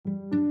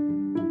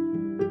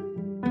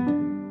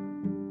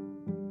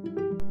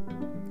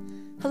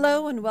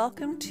Hello and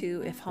welcome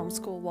to If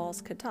Homeschool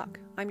Walls Could Talk.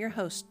 I'm your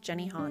host,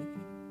 Jenny Hahn.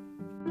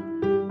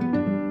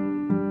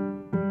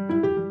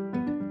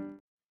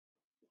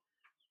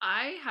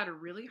 I had a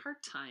really hard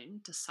time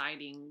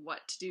deciding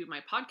what to do my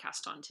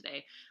podcast on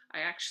today. I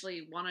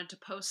actually wanted to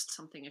post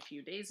something a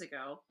few days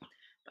ago,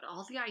 but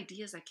all the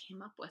ideas I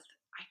came up with,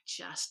 I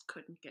just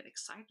couldn't get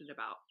excited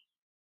about.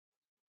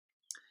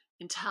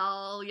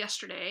 Until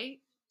yesterday,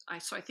 I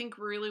think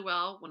really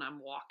well when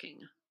I'm walking.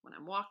 When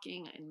I'm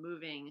walking and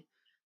moving,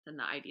 then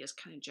the ideas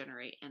kind of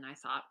generate. And I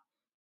thought,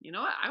 you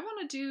know what? I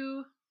want to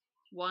do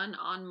one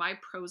on my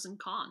pros and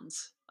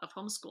cons of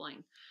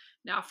homeschooling.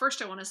 Now, first,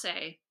 I want to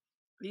say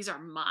these are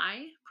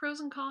my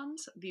pros and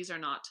cons. These are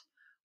not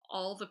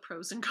all the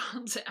pros and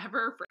cons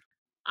ever.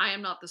 I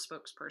am not the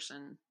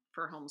spokesperson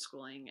for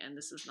homeschooling, and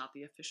this is not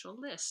the official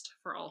list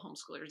for all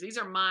homeschoolers. These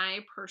are my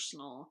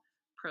personal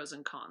pros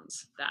and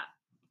cons that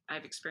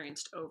I've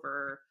experienced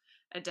over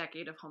a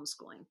decade of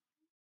homeschooling.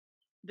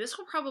 This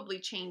will probably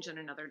change in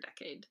another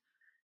decade.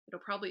 It'll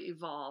probably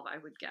evolve, I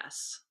would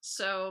guess.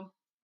 So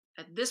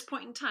at this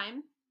point in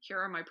time, here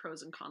are my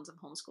pros and cons of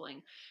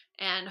homeschooling.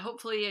 And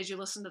hopefully as you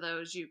listen to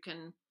those, you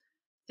can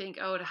think,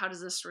 oh, how does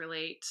this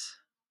relate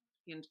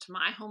to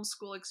my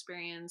homeschool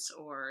experience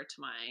or to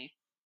my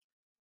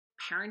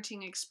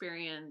parenting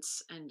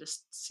experience, and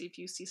just see if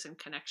you see some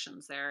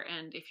connections there.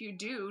 And if you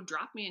do,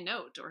 drop me a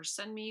note or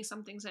send me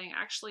something saying,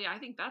 actually, I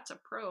think that's a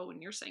pro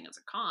and you're saying it's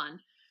a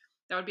con.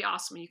 That would be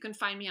awesome. You can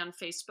find me on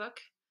Facebook.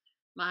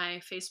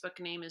 My Facebook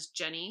name is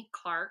Jenny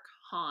Clark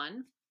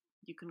Hahn.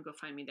 You can go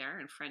find me there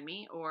and friend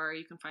me, or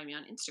you can find me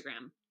on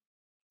Instagram.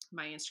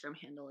 My Instagram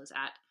handle is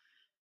at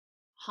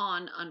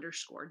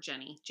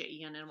Hahn_Jenny,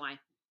 Jenny.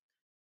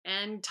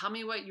 And tell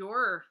me what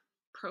your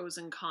pros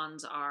and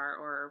cons are,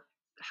 or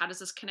how does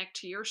this connect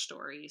to your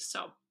story?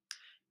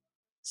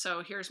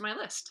 So here's my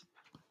list.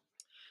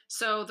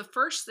 So the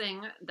first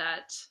thing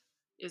that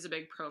is a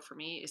big pro for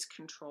me is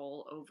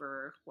control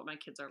over what my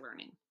kids are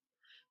learning.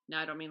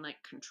 Now, I don't mean like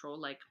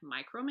control, like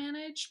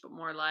micromanage, but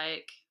more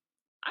like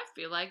I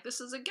feel like this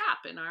is a gap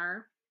in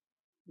our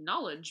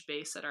knowledge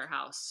base at our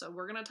house. So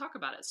we're going to talk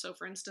about it. So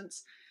for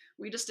instance,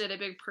 we just did a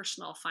big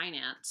personal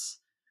finance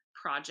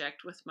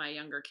project with my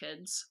younger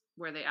kids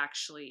where they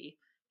actually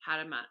had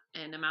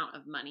an amount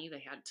of money they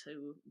had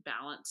to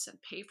balance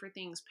and pay for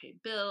things, pay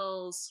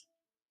bills,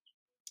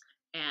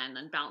 and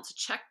then balance a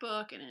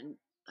checkbook and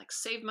like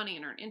save money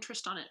and earn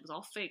interest on it. It was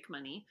all fake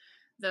money,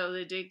 though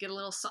they did get a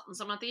little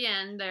something at the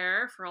end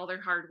there for all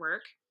their hard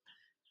work.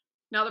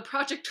 Now the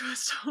project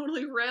was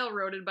totally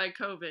railroaded by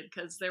COVID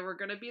because there were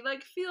going to be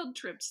like field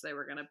trips they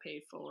were going to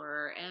pay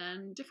for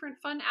and different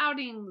fun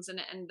outings, and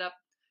it ended up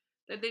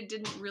that they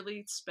didn't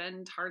really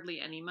spend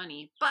hardly any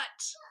money. But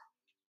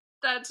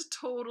that's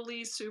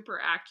totally super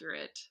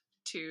accurate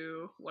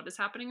to what is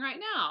happening right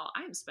now.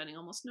 I am spending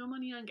almost no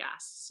money on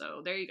gas.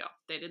 So there you go.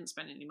 They didn't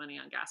spend any money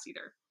on gas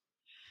either.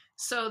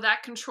 So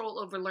that control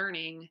over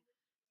learning,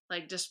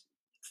 like just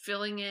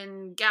filling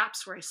in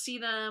gaps where I see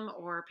them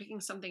or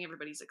picking something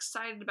everybody's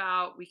excited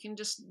about, we can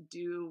just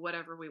do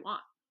whatever we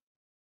want.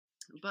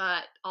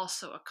 But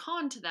also a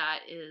con to that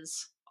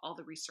is all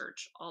the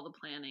research, all the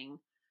planning,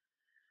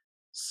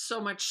 so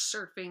much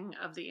surfing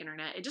of the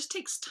internet. It just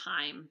takes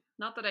time.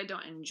 Not that I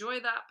don't enjoy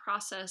that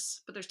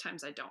process, but there's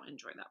times I don't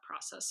enjoy that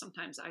process.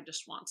 Sometimes I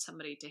just want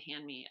somebody to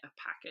hand me a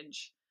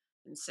package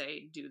and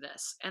say, do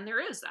this. And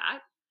there is that.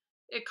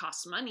 It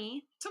costs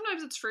money.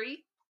 Sometimes it's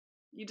free.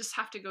 You just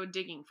have to go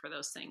digging for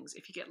those things.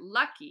 If you get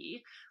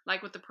lucky,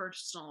 like with the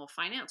personal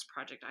finance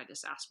project, I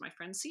just asked my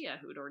friend Sia,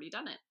 who had already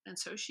done it. And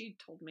so she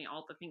told me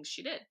all the things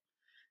she did.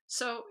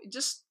 So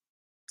just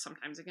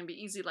sometimes it can be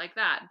easy like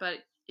that, but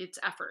it's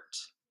effort.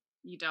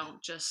 You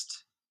don't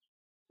just,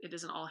 it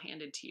isn't all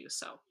handed to you.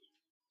 So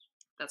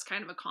that's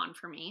kind of a con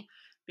for me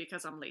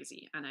because I'm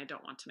lazy and I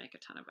don't want to make a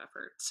ton of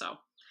effort. So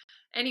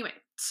anyway,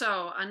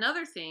 so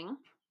another thing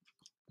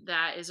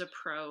that is a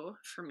pro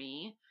for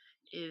me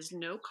is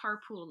no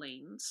carpool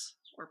lanes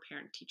or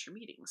parent-teacher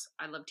meetings.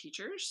 I love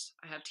teachers.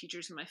 I have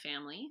teachers in my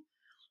family.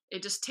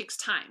 It just takes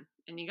time,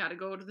 and you got to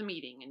go to the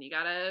meeting, and you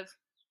got to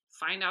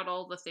find out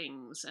all the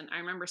things. And I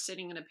remember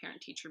sitting in a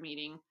parent-teacher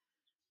meeting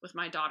with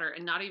my daughter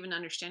and not even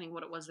understanding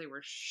what it was they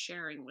were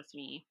sharing with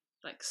me,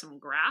 like some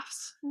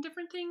graphs and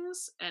different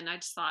things. And I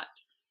just thought,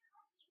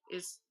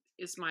 is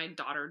my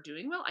daughter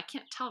doing well? I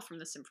can't tell from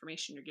this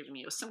information you're giving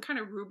me. It was some kind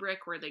of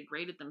rubric where they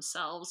graded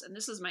themselves. And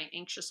this is my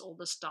anxious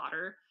oldest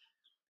daughter,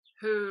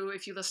 who,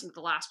 if you listen to the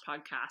last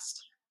podcast,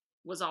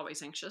 was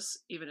always anxious,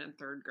 even in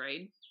third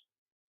grade.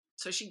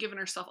 So she'd given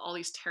herself all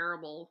these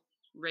terrible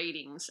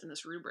ratings in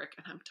this rubric,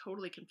 and I'm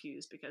totally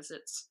confused because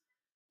it's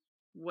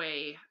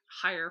way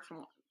higher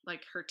from,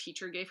 like, her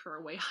teacher gave her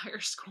a way higher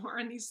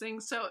score on these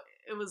things. So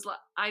it was like,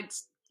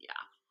 yeah.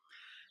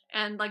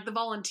 And like the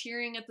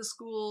volunteering at the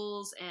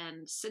schools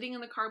and sitting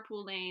in the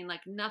carpool lane,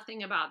 like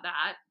nothing about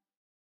that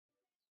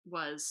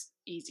was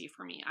easy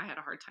for me. I had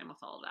a hard time with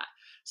all of that.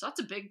 So that's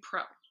a big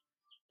pro.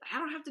 I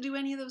don't have to do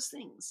any of those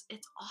things.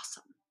 It's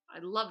awesome. I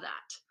love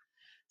that.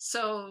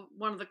 So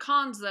one of the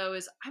cons, though,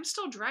 is I'm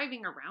still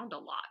driving around a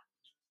lot.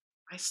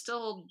 I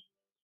still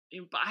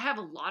But I have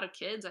a lot of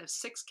kids. I have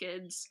 6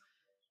 kids.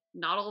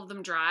 Not all of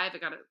them drive. I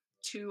got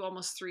 2,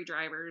 almost 3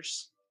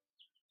 drivers.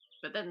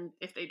 But then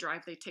if they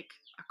drive, they take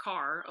a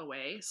car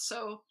away.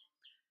 So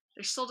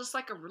there's still just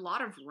like a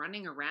lot of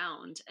running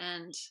around.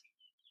 And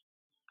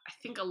I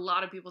think a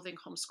lot of people think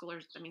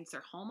homeschoolers, that means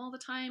they're home all the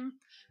time.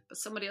 But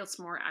somebody else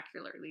more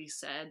accurately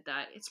said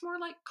that it's more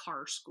like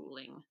car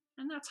schooling.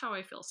 And that's how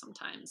I feel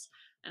sometimes.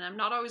 And I'm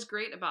not always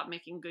great about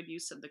making good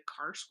use of the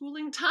car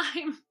schooling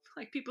time.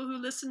 Like people who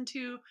listen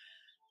to,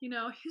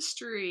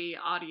 history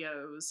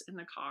audios in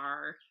the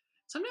car.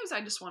 Sometimes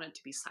I just want it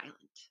to be silent,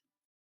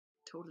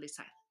 totally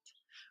silent.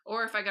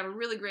 Or if I got a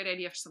really great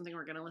idea for something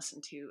we're going to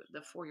listen to, the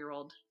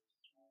 4-year-old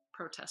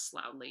protests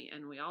loudly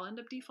and we all end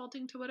up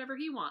defaulting to whatever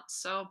he wants.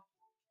 So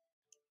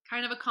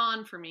kind of a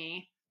con for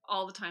me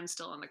all the time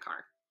still in the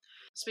car.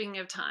 Speaking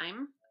of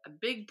time, a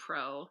big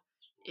pro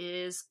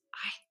is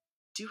I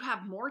do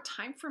have more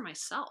time for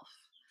myself.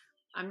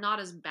 I'm not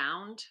as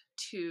bound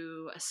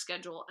to a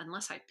schedule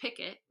unless I pick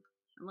it,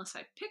 unless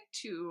I pick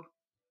to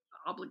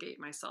obligate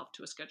myself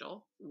to a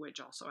schedule, which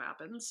also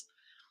happens.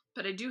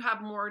 But I do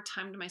have more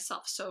time to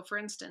myself. So for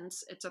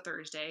instance, it's a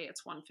Thursday,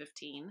 it's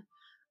 1:15.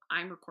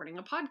 I'm recording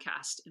a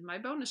podcast in my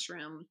bonus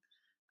room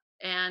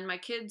and my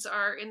kids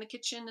are in the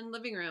kitchen and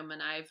living room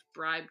and I've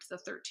bribed the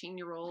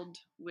 13-year-old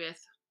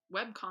with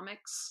web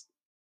comics,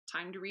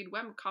 time to read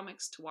web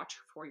comics to watch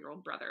her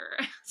 4-year-old brother.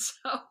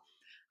 So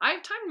I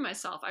have time to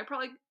myself. I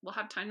probably will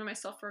have time to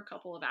myself for a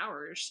couple of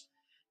hours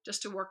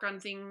just to work on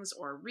things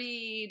or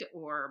read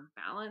or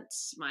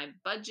balance my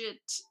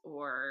budget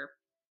or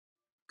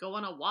go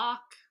on a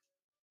walk,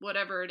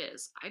 whatever it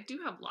is. I do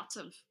have lots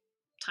of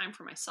time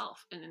for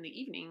myself. And in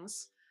the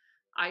evenings,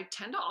 I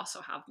tend to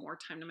also have more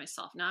time to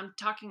myself. Now I'm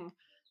talking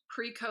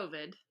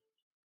pre-COVID,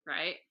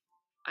 right?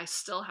 I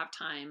still have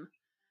time.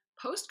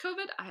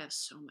 Post-COVID, I have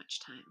so much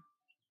time.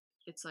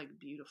 It's like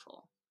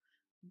beautiful.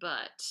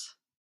 But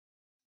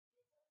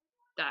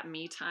that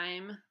me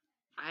time,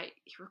 it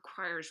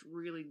requires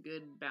really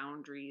good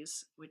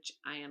boundaries, which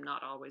I am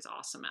not always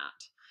awesome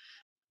at.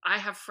 I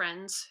have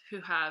friends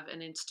who have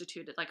an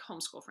instituted, like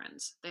homeschool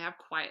friends. They have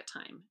quiet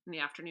time in the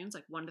afternoons,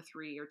 like 1 to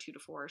 3 or 2 to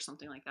 4 or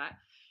something like that.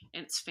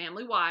 And it's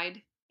family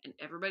wide and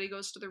everybody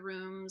goes to their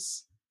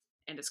rooms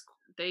and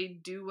they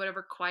do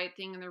whatever quiet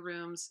thing in their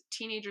rooms,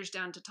 teenagers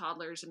down to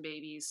toddlers and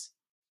babies.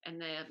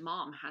 And the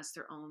mom has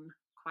their own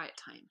quiet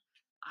time.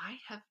 I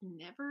have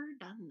never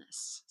done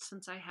this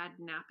since I had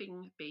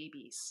napping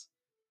babies.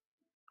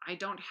 I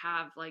don't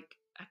have like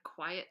a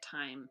quiet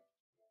time.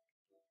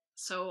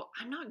 So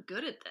I'm not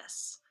good at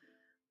this.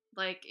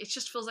 Like, it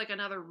just feels like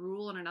another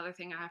rule and another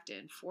thing I have to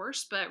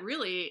enforce, but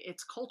really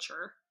it's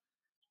culture.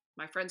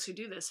 My friends who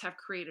do this have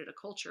created a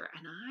culture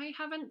and I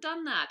haven't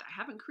done that. I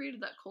haven't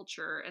created that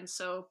culture. And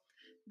so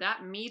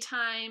that me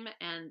time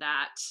and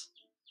that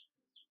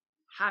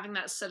having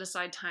that set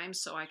aside time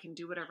so I can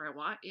do whatever I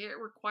want, it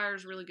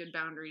requires really good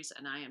boundaries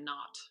and I am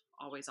not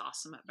always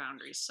awesome at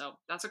boundaries. So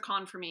that's a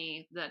con for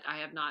me that I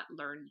have not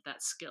learned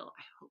that skill.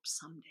 I hope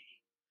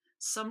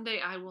someday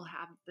I will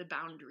have the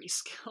boundary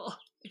skill.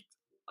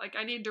 Like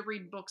I need to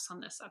read books on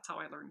this. That's how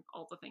I learn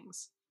all the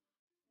things.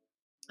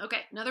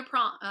 Okay, another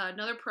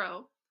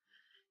pro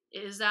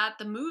is that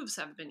the moves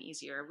have been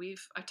easier.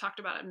 I talked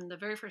about it in the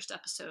very first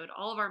episode,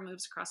 all of our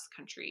moves across the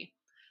country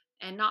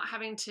and not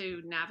having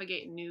to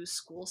navigate new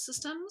school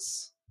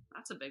systems.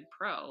 That's a big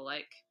pro.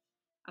 Like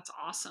that's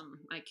awesome.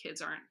 My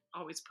kids aren't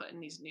always put in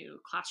these new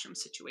classroom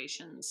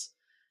situations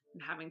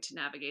and having to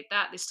navigate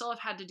that. They still have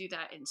had to do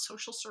that in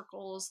social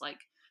circles like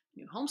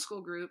new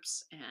homeschool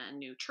groups and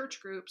new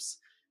church groups,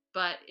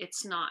 but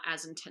it's not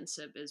as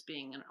intensive as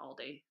being an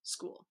all-day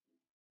school.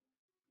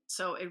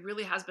 So it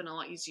really has been a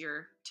lot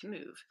easier to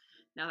move.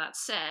 Now that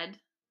said,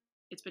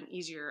 it's been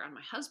easier on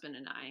my husband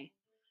and I,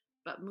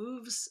 but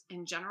moves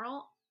in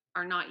general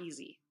are not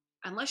easy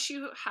unless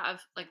you have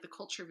like the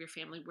culture of your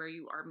family where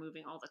you are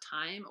moving all the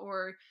time,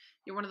 or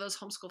you're one of those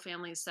homeschool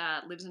families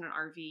that lives in an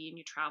RV and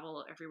you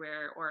travel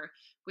everywhere, or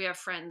we have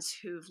friends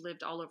who've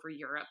lived all over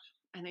Europe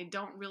and they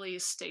don't really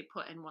stay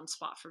put in one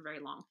spot for very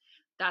long.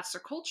 That's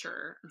their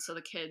culture. And so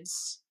the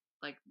kids,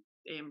 like,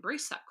 they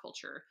embrace that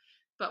culture.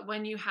 But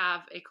when you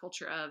have a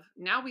culture of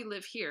now we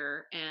live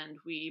here and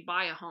we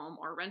buy a home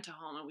or rent a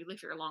home and we live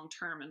here long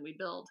term and we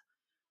build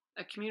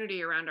a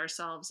community around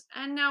ourselves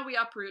and now we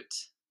uproot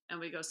and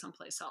we go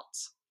someplace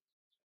else.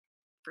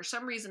 For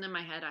some reason in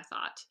my head, I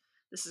thought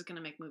this is going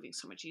to make moving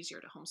so much easier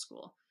to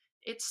homeschool.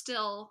 It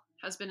still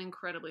has been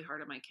incredibly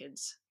hard on my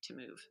kids to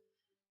move.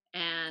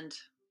 And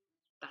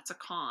that's a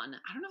con.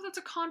 I don't know if that's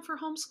a con for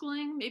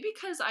homeschooling. Maybe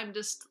because I'm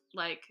just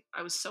like,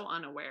 I was so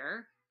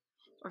unaware,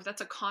 or if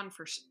that's a con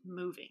for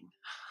moving.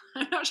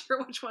 I'm not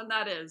sure which one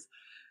that is.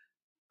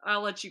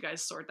 I'll let you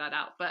guys sort that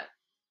out. But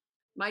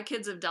my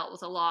kids have dealt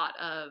with a lot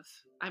of,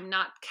 I'm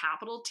not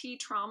capital T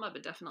trauma,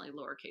 but definitely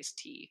lowercase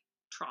t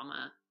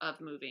trauma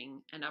of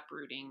moving and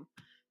uprooting.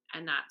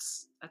 And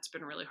that's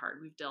been really hard.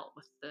 We've dealt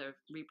with the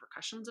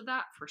repercussions of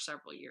that for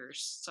several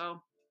years.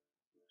 So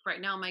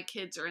right now my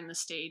kids are in the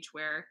stage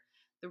where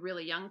the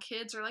really young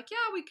kids are like,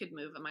 yeah, we could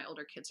move. And my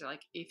older kids are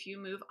like, if you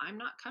move, I'm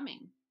not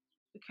coming.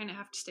 we kind of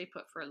have to stay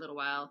put for a little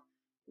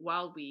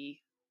while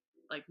we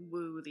like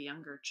woo the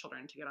younger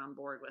children to get on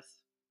board with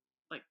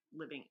like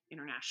living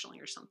internationally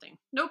or something.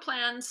 No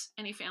plans.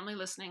 Any family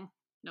listening?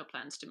 No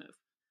plans to move.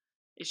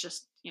 It's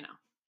just,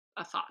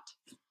 a thought.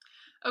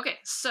 Okay,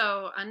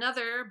 so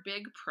another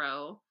big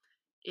pro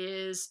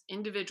is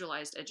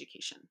individualized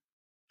education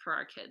for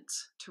our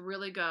kids, to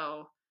really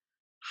go,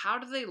 how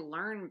do they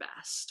learn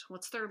best?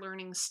 What's their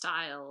learning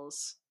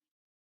styles?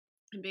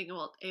 And being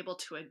able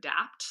to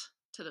adapt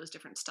to those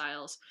different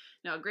styles.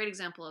 Now, a great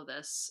example of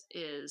this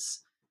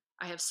is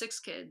I have 6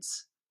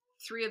 kids.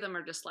 3 of them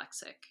are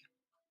dyslexic.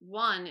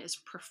 One is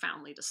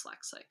profoundly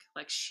dyslexic.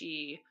 Like,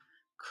 she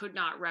could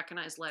not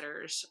recognize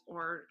letters,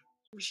 or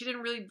she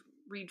didn't really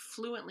read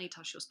fluently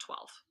till she was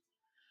 12.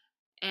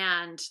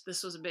 And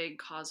this was a big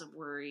cause of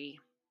worry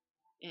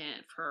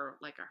for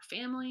like our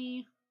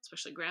family,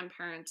 especially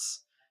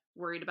grandparents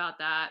worried about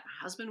that.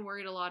 My husband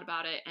worried a lot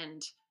about it.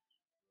 And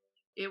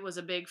it was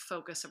a big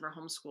focus of our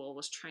homeschool,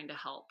 was trying to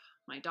help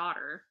my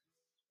daughter.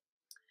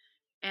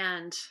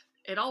 And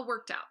it all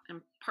worked out.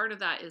 And part of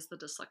that is the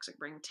dyslexic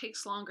brain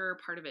takes longer.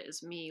 Part of it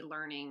is me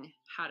learning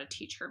how to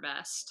teach her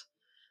best.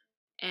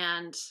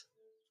 And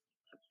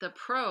the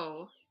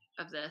pro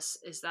of this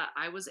is that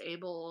I was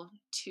able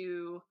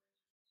to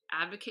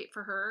advocate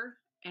for her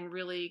and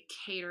really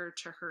cater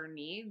to her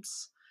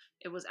needs.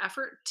 It was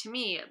effort to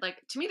me.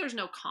 Like, to me, there's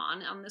no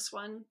con on this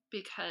one,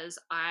 because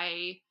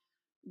I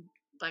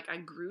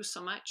grew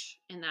so much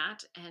in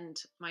that.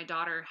 And my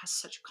daughter has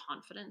such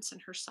confidence in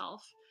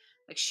herself.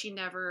 Like, she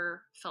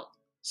never felt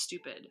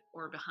stupid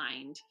or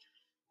behind.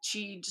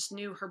 She just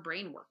knew her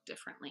brain worked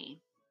differently.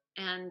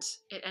 And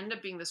it ended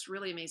up being this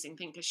really amazing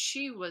thing, because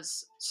she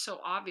was so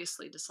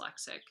obviously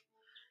dyslexic.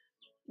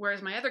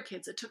 Whereas my other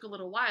kids, it took a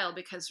little while,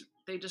 because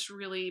they just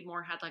really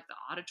more had like the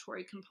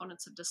auditory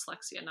components of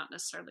dyslexia, not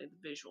necessarily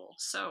the visual.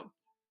 So,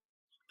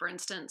 for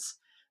instance,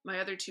 my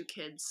other 2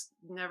 kids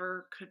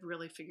never could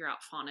really figure out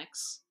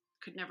phonics,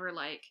 could never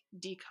like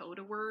decode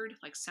a word,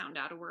 like sound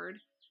out a word.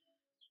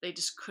 They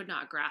just could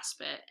not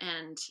grasp it.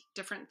 And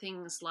different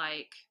things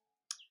like,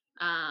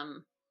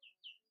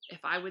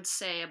 if I would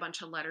say a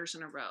bunch of letters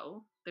in a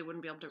row, they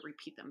wouldn't be able to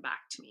repeat them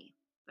back to me.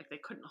 Like, they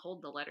couldn't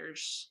hold the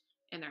letters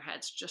in their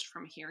heads just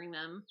from hearing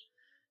them,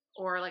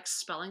 or like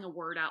spelling a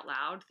word out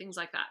loud, things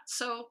like that.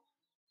 So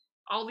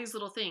all these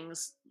little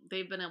things,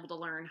 they've been able to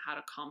learn how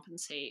to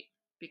compensate,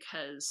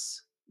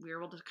 because we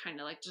were able to kind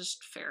of like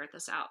just ferret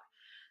this out.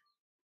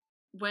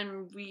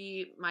 When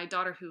my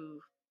daughter,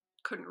 who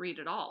couldn't read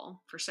at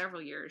all for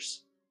several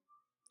years,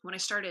 when I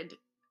started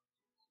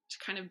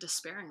kind of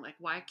despairing, like,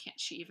 why can't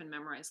she even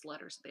memorize the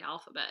letters of the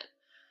alphabet?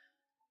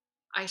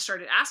 I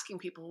started asking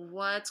people,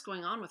 what's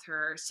going on with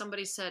her?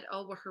 Somebody said,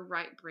 oh, well, her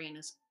right brain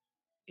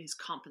is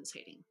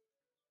compensating.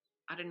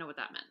 I didn't know what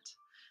that meant.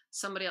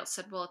 Somebody else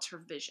said, well, it's her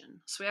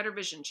vision. So we had her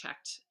vision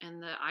checked,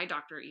 and the eye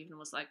doctor even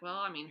was like, well,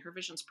 I mean, her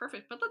vision's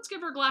perfect, but let's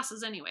give her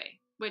glasses anyway,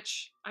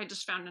 which I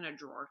just found in a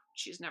drawer.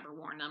 She's never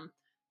worn them.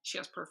 She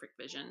has perfect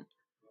vision.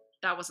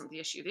 That wasn't the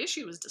issue. The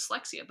issue was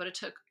dyslexia, but it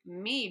took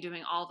me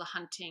doing all the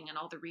hunting and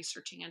all the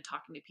researching and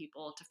talking to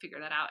people to figure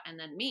that out, and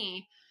then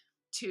me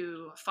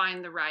to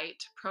find the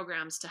right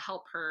programs to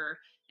help her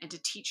and to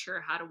teach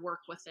her how to work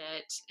with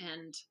it.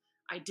 And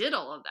I did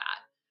all of that.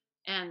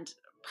 And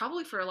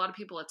probably for a lot of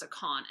people, it's a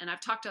con. And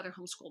I've talked to other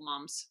homeschool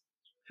moms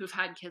who've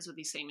had kids with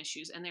these same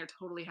issues, and they're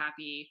totally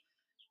happy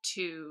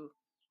to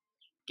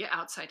get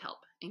outside help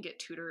and get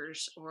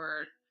tutors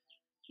or,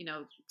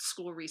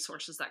 school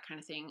resources, that kind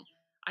of thing.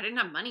 I didn't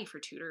have money for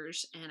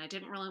tutors, and I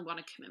didn't really want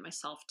to commit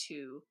myself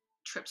to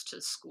trips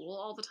to school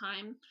all the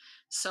time.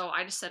 So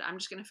I just said, I'm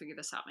just going to figure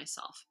this out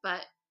myself.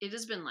 But it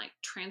has been like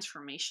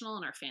transformational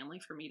in our family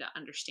for me to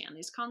understand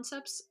these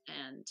concepts,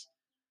 and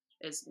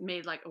it's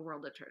made like a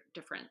world of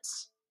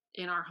difference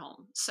in our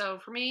home. So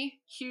for me,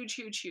 huge,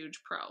 huge,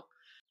 huge pro.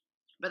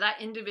 But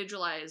that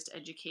individualized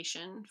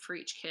education for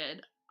each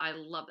kid, I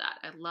love that.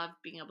 I love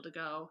being able to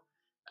go,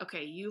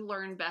 okay, you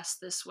learn best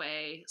this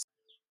way.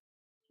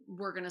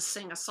 We're going to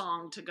sing a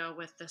song to go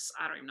with this.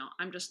 I don't even know.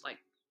 I'm just like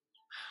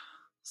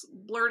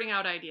blurting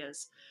out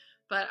ideas.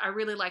 But I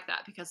really like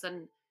that, because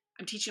then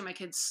I'm teaching my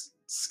kids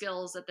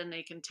skills that then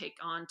they can take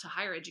on to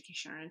higher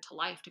education or into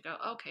life, to go,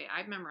 okay,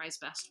 I've memorized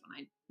best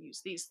when I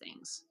use these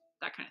things,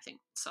 that kind of thing.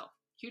 So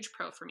huge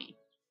pro for me.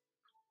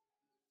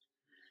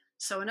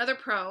 So another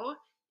pro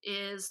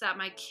is that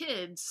my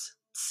kids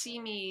see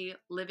me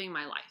living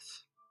my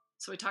life.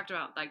 So we talked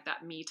about like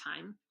that me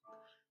time.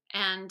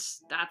 And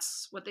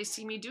that's what they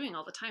see me doing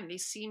all the time. They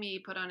see me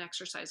put on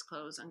exercise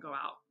clothes and go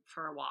out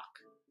for a walk,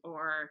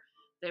 or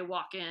they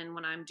walk in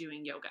when I'm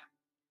doing yoga,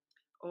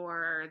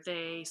 or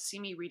they see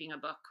me reading a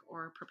book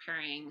or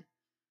preparing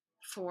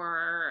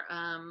for,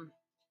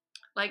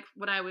 like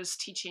when I was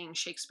teaching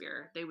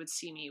Shakespeare, they would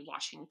see me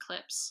watching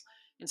clips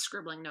and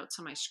scribbling notes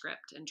on my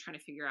script and trying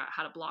to figure out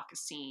how to block a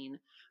scene,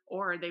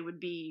 or they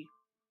would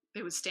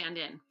stand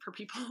in for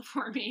people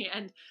for me.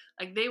 And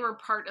like, they were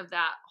part of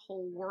that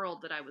whole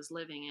world that I was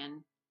living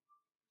in,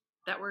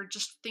 that were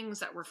just things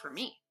that were for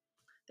me.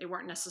 They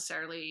weren't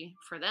necessarily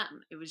for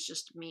them. It was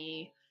just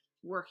me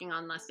working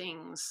on the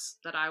things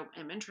that I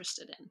am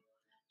interested in.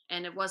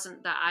 And it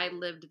wasn't that I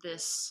lived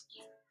this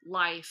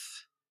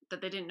life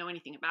that they didn't know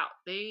anything about.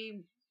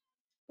 They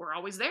were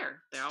always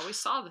there. They always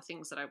saw the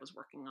things that I was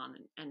working on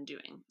and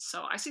doing.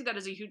 So I see that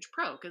as a huge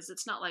pro, because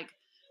it's not like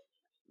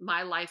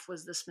my life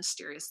was this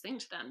mysterious thing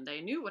to them.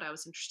 They knew what I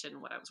was interested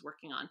in, what I was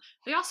working on.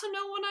 They also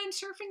know when I'm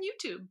surfing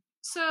YouTube.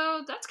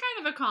 So that's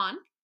kind of a con,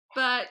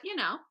 but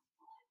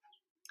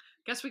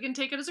guess we can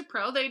take it as a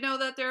pro. They know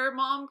that their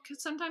mom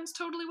could sometimes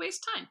totally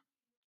waste time,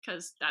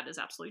 because that is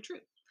absolutely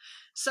true.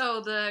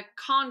 So the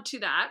con to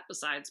that,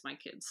 besides my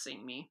kids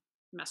seeing me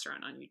mess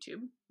around on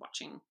YouTube,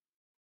 watching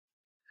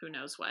who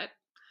knows what,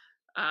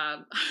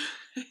 um,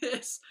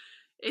 is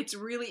it's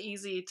really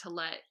easy to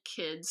let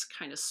kids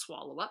kind of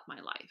swallow up my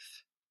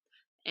life,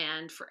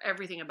 and for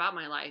everything about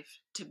my life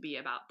to be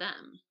about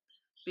them,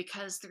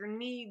 because their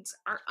needs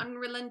are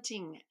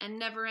unrelenting and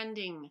never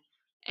ending,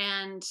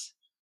 and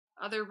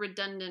other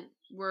redundant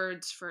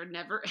words for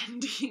never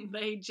ending.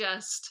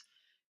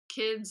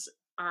 Kids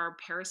are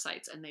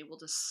parasites, and they will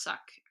just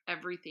suck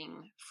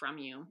everything from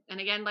you. And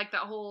again, like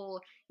that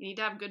whole, you need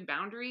to have good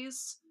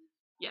boundaries.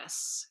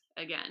 Yes,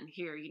 again,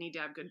 here, you need to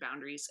have good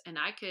boundaries. And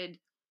I could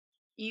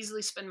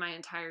easily spend my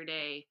entire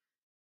day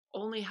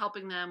only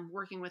helping them,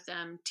 working with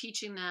them,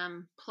 teaching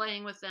them,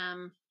 playing with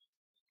them.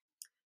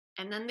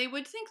 And then they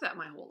would think that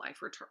my whole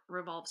life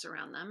revolves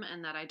around them,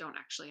 and that I don't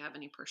actually have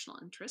any personal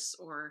interests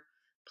or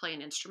play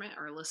an instrument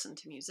or listen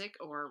to music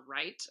or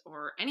write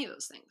or any of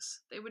those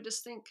things. They would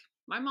just think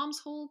my mom's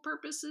whole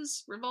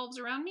purpose revolves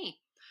around me.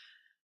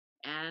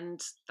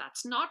 And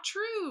that's not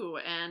true.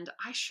 And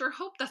I sure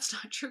hope that's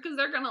not true, because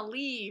they're going to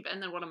leave.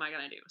 And then what am I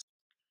going to do?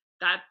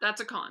 That's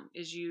a con,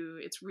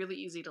 it's really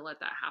easy to let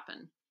that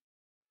happen.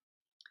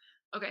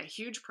 Okay,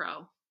 huge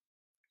pro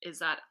is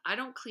that I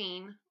don't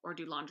clean or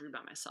do laundry by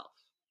myself.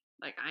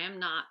 Like, I am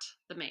not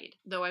the maid,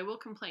 though I will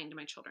complain to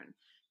my children.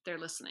 They're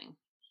listening.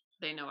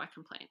 They know I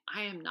complain.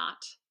 I am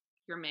not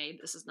your maid.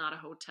 This is not a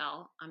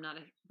hotel. I'm not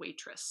a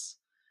waitress.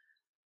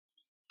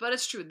 But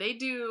it's true. They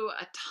do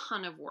a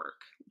ton of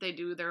work. They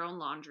do their own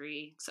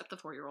laundry, except the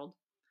 4-year-old.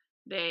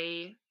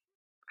 We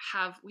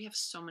have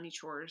so many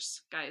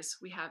chores, guys.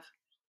 We have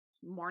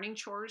morning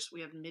chores,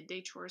 we have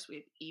midday chores, we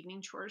have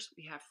evening chores,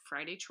 we have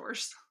Friday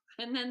chores,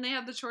 and then they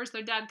have the chores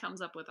their dad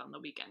comes up with on the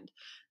weekend.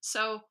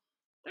 So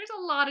there's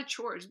a lot of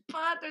chores,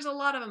 but there's a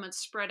lot of them that's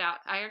spread out.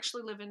 I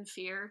actually live in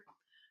fear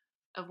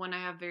of when I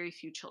have very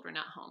few children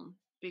at home,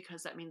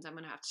 because that means I'm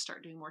going to have to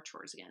start doing more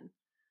chores again.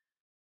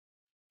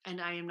 And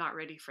I am not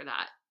ready for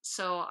that.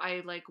 So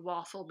I like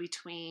waffle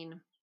between,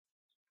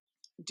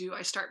 do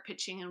I start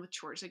pitching in with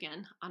chores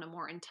again on a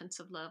more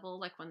intensive level,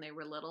 like when they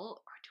were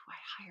little, or do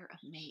I hire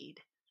a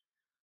maid?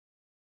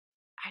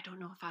 I don't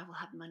know if I will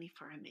have money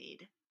for a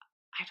maid.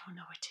 I don't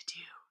know what to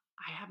do.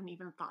 I haven't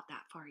even thought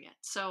that far yet.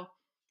 So,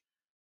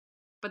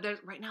 but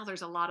right now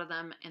there's a lot of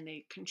them, and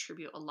they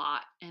contribute a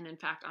lot. And in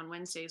fact, on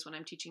Wednesdays when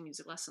I'm teaching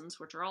music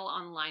lessons, which are all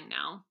online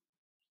now,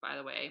 by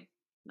the way,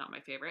 not my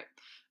favorite,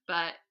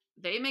 but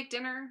they make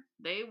dinner,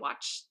 they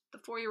watch the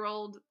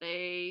 4-year-old,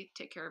 they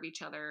take care of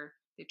each other.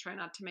 They try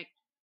not to make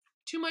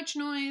too much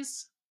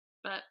noise,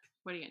 but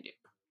what are you going to do?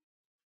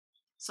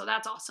 So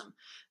that's awesome.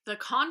 The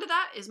con to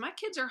that is my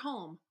kids are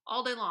home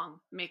all day long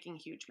making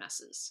huge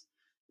messes.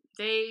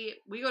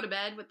 We go to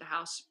bed with the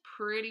house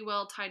pretty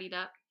well tidied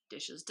up,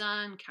 dishes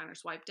done,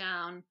 counters wiped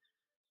down,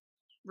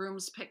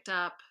 rooms picked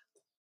up.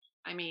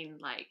 I mean,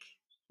 like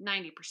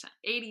 90%,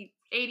 80%,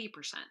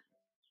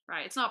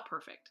 right? It's not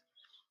perfect.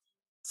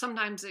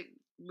 Sometimes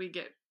we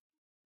get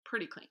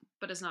pretty clean,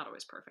 but it's not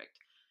always perfect.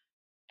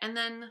 And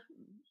then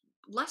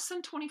less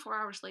than 24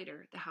 hours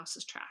later, the house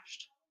is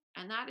trashed.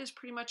 And that is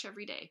pretty much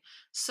every day.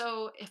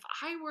 So if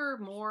I were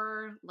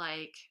more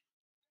like,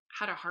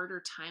 had a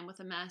harder time with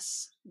a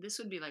mess, this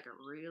would be like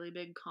a really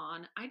big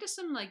con. I just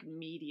am like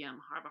medium,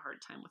 have a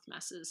hard time with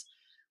messes.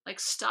 Like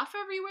stuff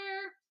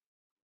everywhere,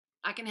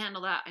 I can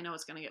handle that. I know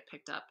it's going to get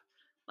picked up.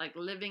 Like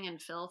living in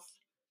filth,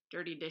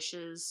 dirty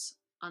dishes,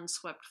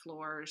 unswept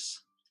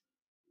floors,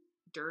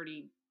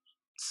 dirty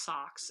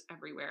socks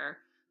everywhere,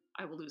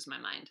 I will lose my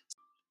mind.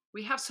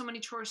 We have so many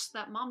chores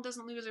that mom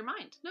doesn't lose her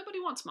mind. Nobody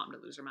wants mom to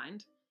lose her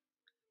mind.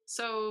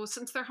 So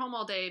since they're home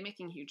all day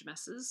making huge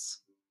messes,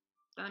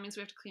 then that means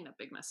we have to clean up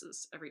big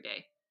messes every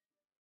day.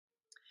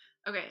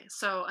 Okay,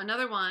 so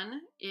another one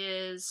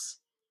is,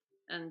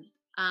 and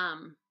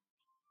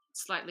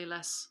slightly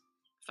less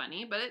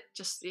funny, but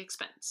just the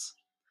expense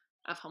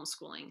of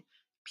homeschooling.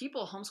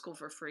 People homeschool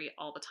for free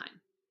all the time.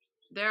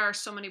 There are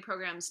so many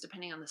programs,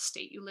 depending on the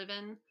state you live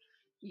in.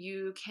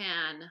 You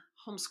can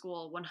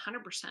homeschool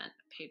 100%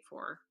 paid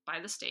for by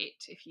the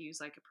state if you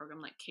use like a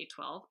program like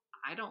K-12.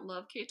 I don't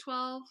love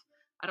K-12.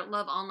 I don't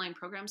love online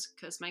programs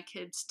because my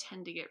kids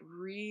tend to get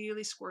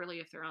really squirrely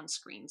if they're on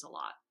screens a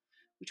lot.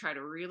 We try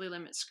to really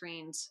limit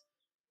screens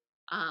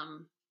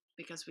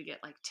because we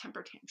get like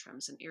temper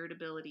tantrums and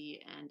irritability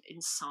and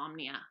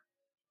insomnia.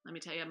 Let me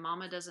tell you,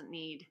 mama doesn't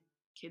need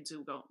kids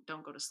who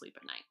don't go to sleep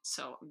at night.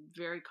 So I'm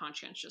very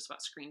conscientious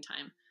about screen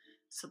time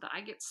so that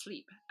I get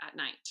sleep at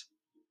night.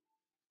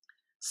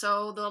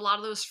 So a lot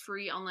of those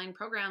free online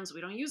programs,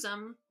 we don't use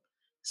them,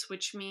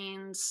 which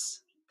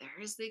means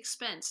there is the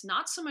expense.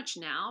 Not so much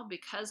now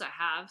because I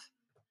have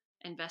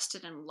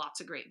invested in lots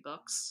of great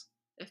books.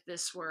 If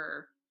this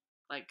were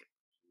like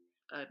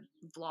a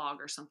vlog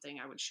or something,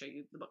 I would show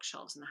you the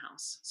bookshelves in the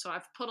house. So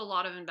I've put a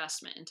lot of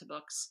investment into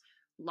books,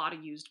 a lot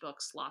of used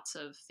books, lots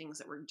of things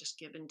that were just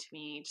given to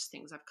me, just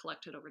things I've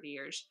collected over the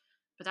years.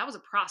 But that was a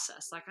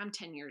process. Like, I'm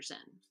 10 years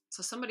in.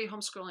 So somebody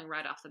homeschooling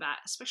right off the bat,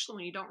 especially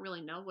when you don't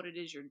really know what it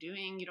is you're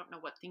doing, you don't know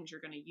what things you're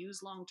going to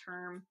use long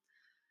term.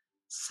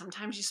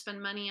 Sometimes you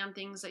spend money on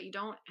things that you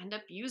don't end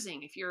up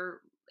using. If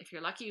you're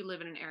lucky, you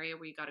live in an area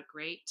where you got a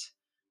great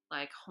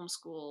like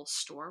homeschool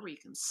store where you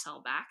can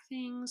sell back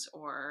things,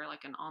 or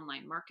like an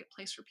online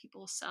marketplace where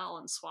people sell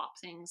and swap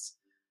things.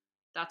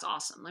 That's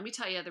awesome. Let me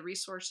tell you, the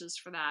resources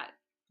for that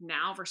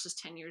now versus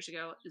 10 years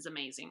ago is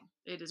amazing.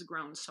 It has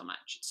grown so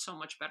much. It's so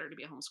much better to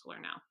be a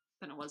homeschooler now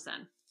than it was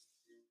then.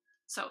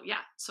 So yeah,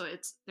 so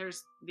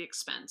there's the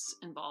expense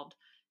involved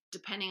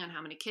depending on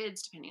how many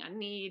kids, depending on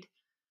need,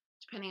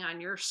 depending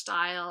on your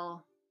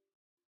style,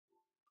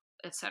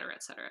 et cetera,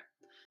 et cetera.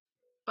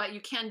 But you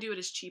can do it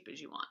as cheap as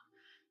you want.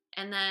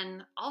 And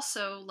then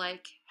also,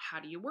 like, how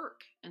do you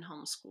work in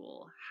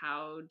homeschool?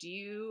 How do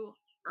you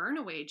earn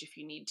a wage if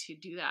you need to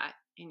do that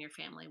in your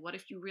family? What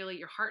if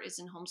your heart is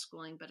in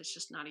homeschooling, but it's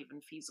just not even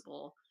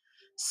feasible?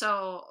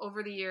 So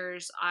over the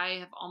years, I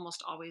have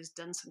almost always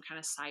done some kind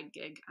of side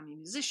gig. I'm a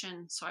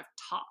musician, so I've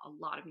taught a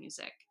lot of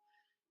music.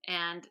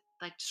 And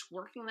like, just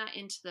working that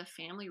into the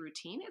family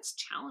routine, it's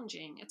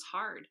challenging, it's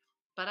hard.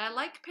 But I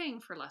like paying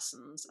for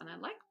lessons, and I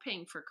like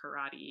paying for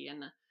karate,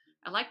 and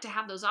I like to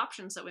have those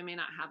options that we may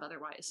not have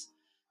otherwise.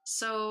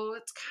 So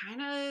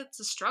it's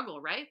a struggle,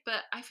 right?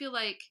 But I feel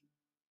like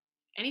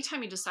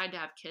anytime you decide to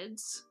have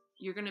kids,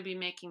 you're going to be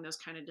making those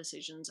kind of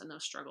decisions and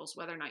those struggles,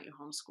 whether or not you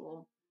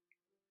homeschool.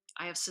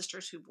 I have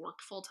sisters who've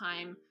worked full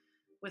time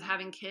with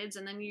having kids,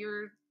 and then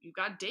you've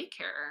got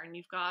daycare, and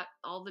you've got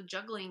all the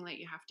juggling that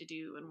you have to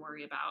do and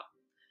worry about.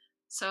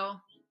 So,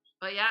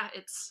 but yeah,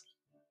 it's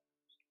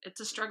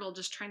a struggle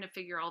just trying to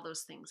figure all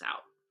those things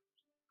out.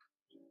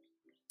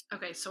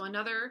 Okay, so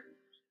another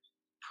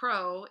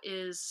pro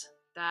is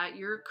that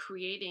you're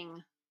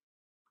creating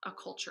a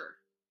culture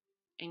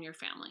in your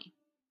family.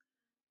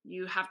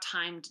 You have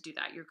time to do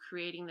that. You're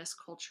creating this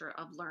culture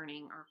of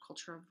learning, or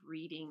culture of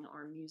reading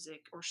or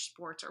music or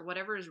sports or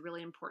whatever is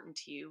really important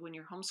to you when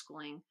you're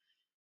homeschooling.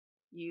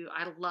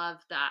 I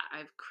love that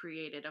I've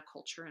created a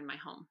culture in my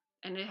home,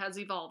 and it has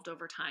evolved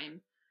over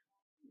time.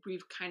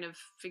 We've kind of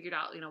figured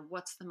out,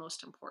 what's the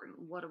most important?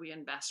 What do we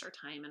invest our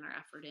time and our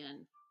effort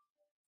in?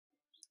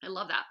 I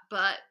love that.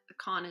 But the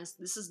con is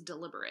this is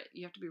deliberate.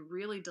 You have to be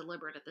really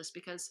deliberate at this,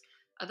 because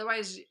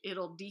otherwise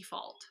it'll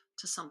default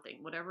to something.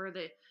 Whatever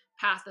the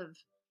path of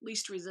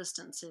least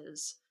resistance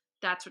is,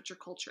 that's what your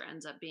culture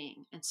ends up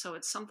being. And so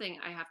it's something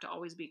I have to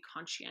always be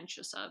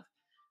conscientious of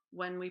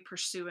when we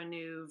pursue a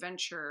new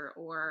venture,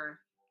 or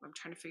I'm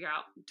trying to figure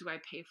out, do I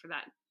pay for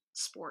that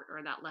sport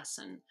or that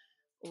lesson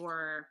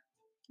or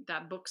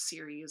that book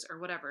series or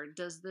whatever?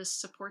 Does this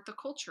support the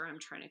culture I'm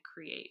trying to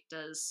create?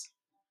 Does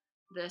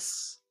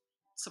this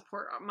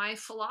support my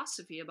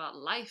philosophy about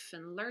life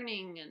and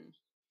learning?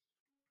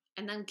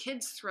 And then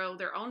kids throw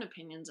their own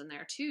opinions in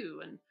there too,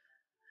 and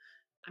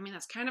I mean,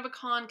 that's kind of a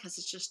con, because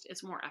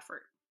it's more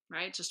effort,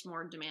 right? It's just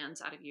more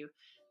demands out of you.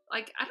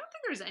 Like, I don't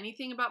think there's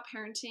anything about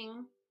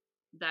parenting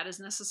that is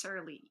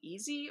necessarily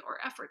easy or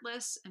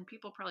effortless, and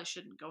people probably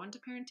shouldn't go into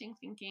parenting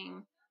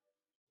thinking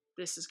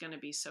this is going to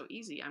be so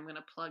easy. I'm going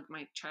to plug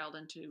my child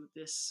into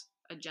this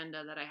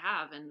agenda that I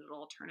have and it'll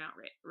all turn out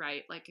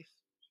right. Like, if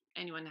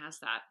anyone has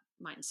that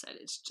mindset,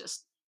 it's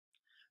just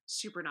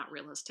super not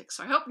realistic.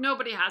 So I hope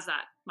nobody has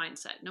that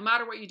mindset. No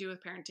matter what you do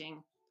with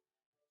parenting,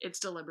 it's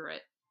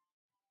deliberate,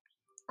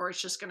 or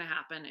it's just going to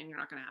happen and you're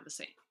not going to have the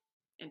same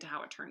into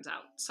how it turns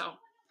out. So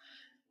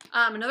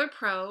another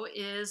pro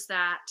is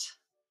that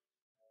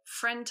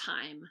friend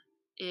time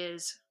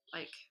is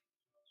like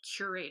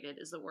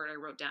curated, is the word I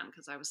wrote down,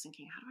 because I was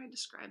thinking, how do I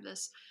describe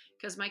this?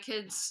 Because my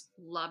kids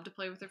love to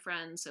play with their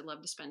friends, they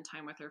love to spend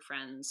time with their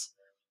friends,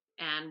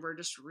 and we're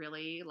just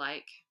really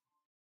like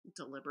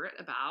deliberate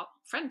about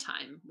friend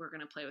time. We're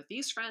going to play with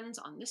these friends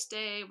on this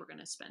day, we're going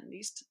to spend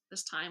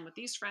this time with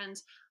these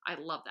friends. I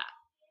love that.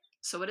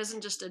 So it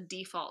isn't just a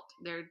default,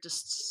 they're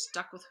just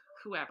stuck with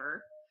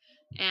whoever.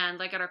 And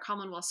like at our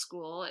Commonwealth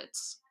school,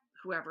 it's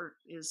whoever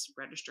is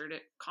registered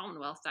at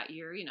Commonwealth that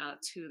year,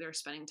 that's who they're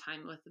spending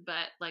time with.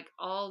 But like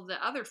all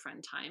the other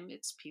friend time,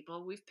 it's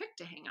people we've picked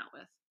to hang out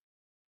with.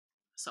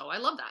 So I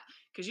love that,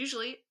 because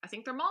usually I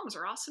think their moms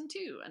are awesome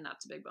too, and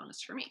that's a big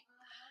bonus for me.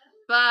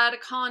 But a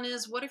con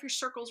is, what if your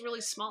circle's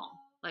really small?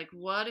 Like,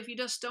 what if you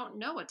just don't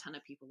know a ton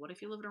of people? What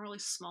if you live in a really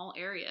small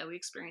area? We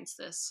experienced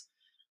this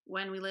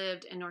when we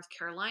lived in North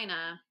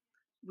Carolina.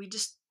 We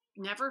just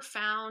never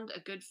found a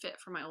good fit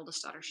for my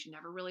oldest daughter. She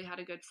never really had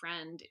a good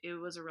friend. It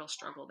was a real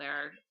struggle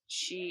there.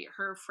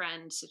 Her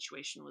friend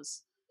situation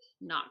was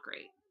not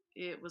great.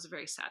 It was a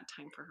very sad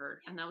time for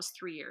her. And that was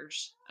 3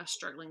 years of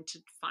struggling to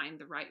find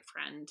the right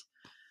friend.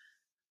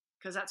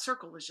 because that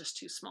circle was just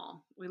too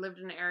small. We lived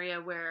in an area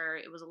where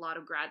it was a lot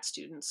of grad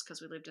students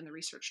because we lived in the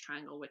Research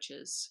Triangle, which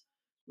is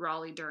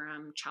Raleigh,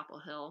 Durham, Chapel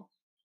Hill.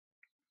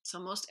 So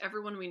most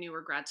everyone we knew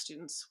were grad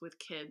students with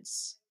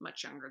kids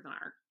much younger than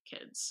our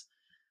kids.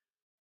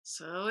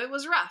 So it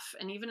was rough.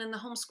 And even in the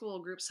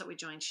homeschool groups that we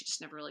joined, she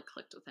just never really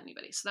clicked with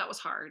anybody. So that was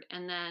hard.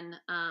 And then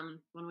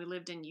when we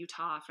lived in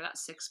Utah for that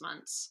 6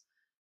 months,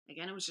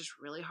 again, it was just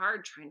really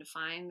hard trying to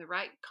find the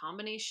right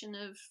combination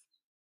of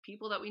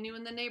people that we knew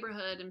in the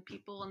neighborhood and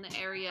people in the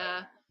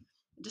area.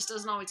 It just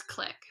doesn't always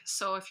click.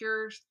 So if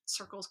your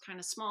circle's kind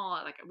of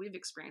small, like we've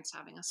experienced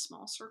having a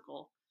small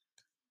circle,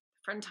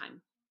 friend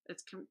time,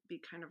 it can be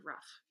kind of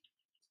rough.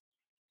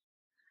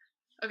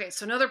 Okay,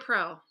 so another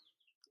pro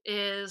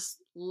is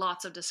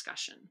lots of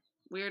discussion.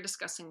 We are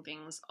discussing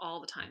things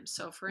all the time.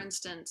 So for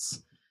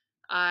instance,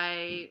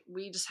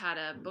 we just had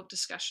a book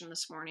discussion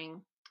this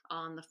morning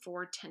on The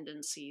Four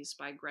Tendencies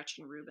by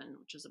Gretchen Rubin,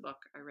 which is a book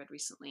I read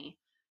recently.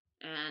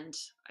 And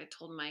I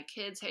told my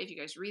kids, hey, if you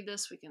guys read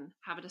this, we can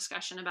have a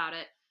discussion about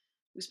it.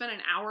 We spent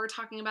an hour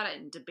talking about it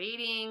and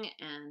debating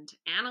and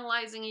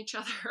analyzing each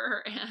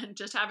other and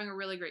just having a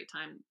really great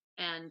time.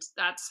 And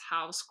that's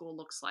how school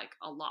looks like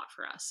a lot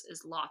for us,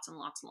 is lots and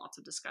lots and lots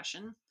of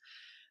discussion.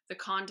 The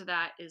con to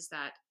that is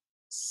that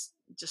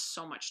just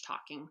so much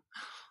talking.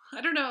 I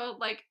don't know,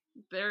 like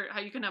how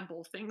you can have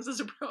both things as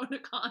a pro and a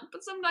con,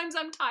 but sometimes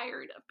I'm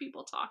tired of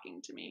people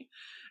talking to me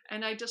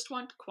and I just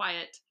want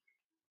quiet.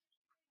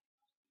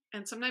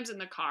 And sometimes in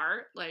the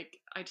car, like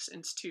I just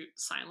institute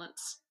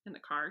silence in the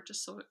car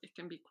just so it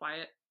can be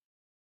quiet.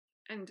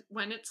 And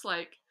when it's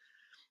like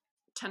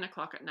 10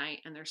 o'clock at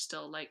night and there's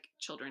still like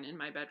children in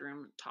my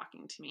bedroom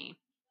talking to me,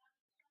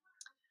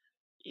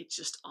 it's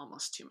just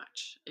almost too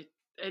much.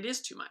 It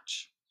is too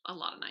much a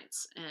lot of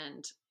nights.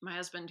 And my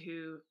husband,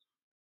 who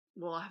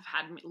will have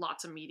had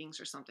lots of meetings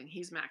or something,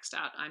 he's maxed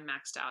out. I'm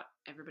maxed out.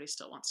 Everybody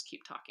still wants to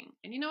keep talking.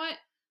 And you know what?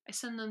 I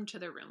send them to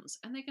their rooms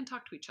and they can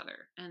talk to each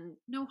other and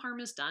no harm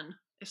is done.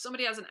 If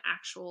somebody has an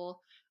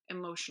actual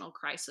emotional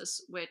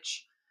crisis,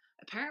 which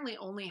apparently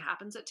only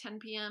happens at 10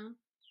 p.m.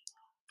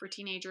 for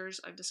teenagers,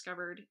 I've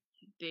discovered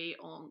they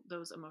own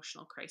those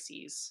emotional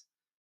crises.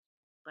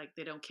 Like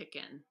they don't kick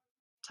in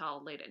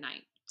till late at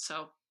night.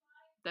 So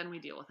then we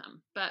deal with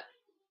them. But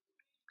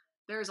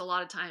there's a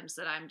lot of times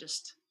that I'm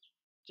just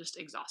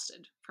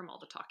exhausted from all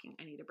the talking.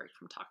 I need a break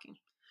from talking.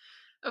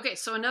 Okay,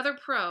 so another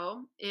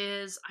pro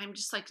is I'm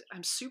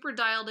super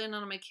dialed in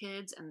on my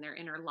kids and their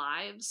inner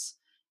lives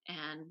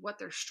and what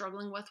they're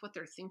struggling with, what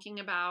they're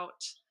thinking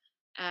about.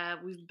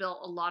 We've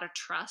built a lot of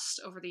trust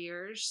over the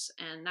years,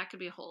 and that could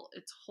be a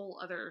whole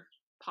other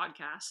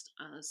podcast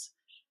as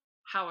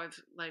how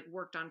I've like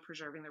worked on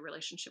preserving the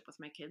relationship with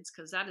my kids,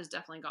 because that has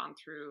definitely gone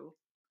through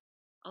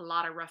a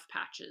lot of rough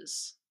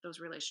patches, those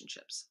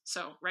relationships.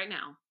 So right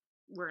now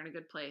we're in a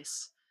good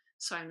place.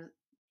 So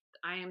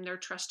I am their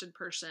trusted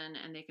person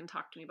and they can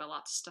talk to me about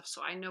lots of stuff.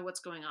 So I know what's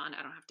going on.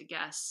 I don't have to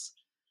guess.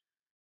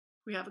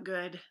 We have a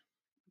good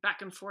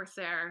back and forth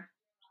there,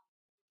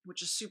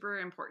 which is super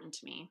important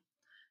to me.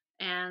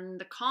 And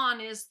the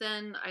con is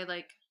then I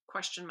like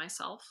question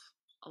myself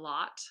a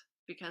lot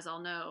because I'll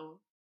know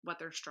what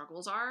their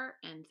struggles are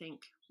and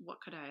think, what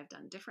could I have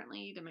done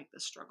differently to make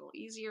this struggle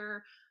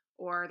easier?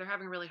 Or they're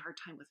having a really hard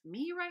time with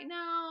me right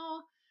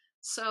now.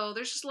 So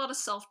there's just a lot of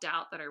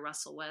self-doubt that I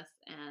wrestle with,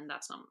 and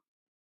that's not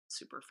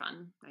super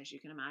fun, as you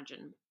can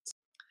imagine.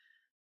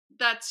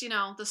 That's,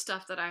 the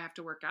stuff that I have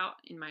to work out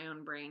in my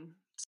own brain.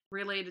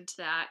 Related to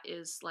that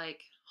is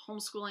like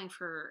homeschooling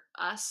for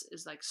us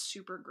is like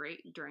super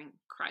great during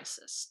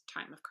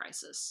time of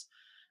crisis.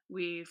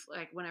 We've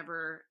like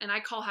whenever, and I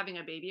call having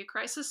a baby a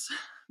crisis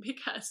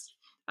because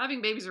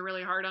having babies are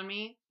really hard on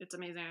me. It's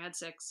amazing. I had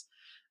 6,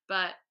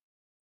 but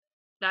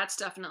that's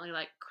definitely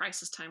like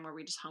crisis time where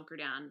we just hunker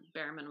down,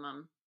 bare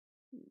minimum,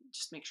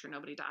 just make sure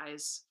nobody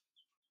dies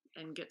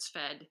and gets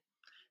fed,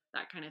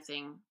 that kind of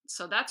thing.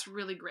 So that's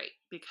really great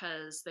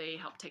because they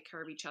help take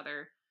care of each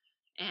other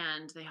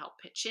and they help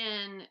pitch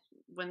in.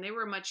 When they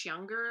were much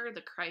younger,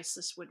 the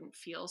crisis wouldn't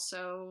feel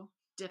so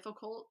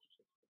difficult.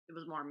 It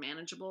was more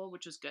manageable,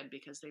 which is good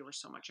because they were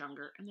so much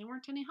younger and they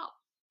weren't any help.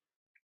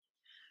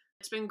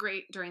 It's been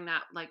great during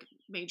that like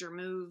major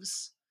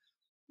moves.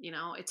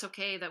 It's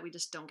okay that we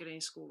just don't get any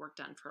schoolwork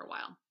done for a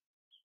while.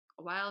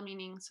 A while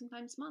meaning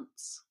sometimes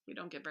months. We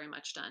don't get very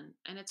much done,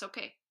 and it's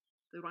okay.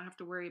 We don't have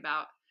to worry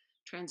about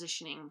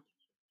transitioning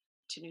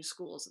to new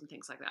schools and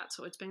things like that.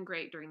 So it's been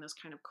great during those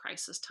kind of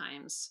crisis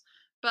times.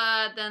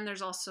 But then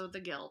there's also the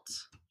guilt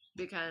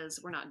because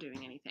we're not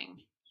doing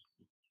anything.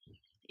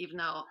 Even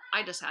though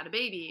I just had a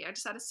baby, I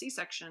just had a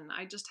C-section,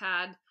 I just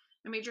had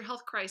a major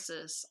health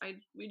crisis,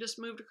 we just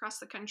moved across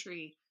the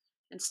country,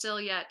 and still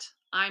yet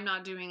I'm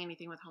not doing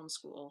anything with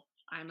homeschool.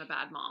 I'm a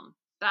bad mom.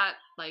 That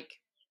like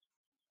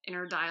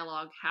inner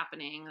dialogue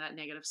happening, that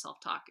negative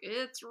self-talk,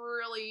 it's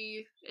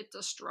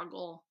a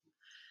struggle.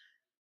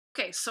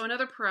 Okay, so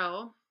another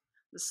pro,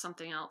 this is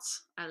something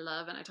else I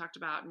love, and I talked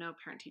about no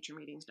parent-teacher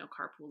meetings, no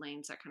carpool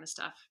lanes, that kind of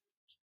stuff,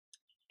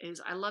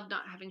 is I love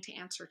not having to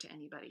answer to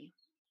anybody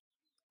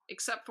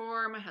except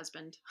for my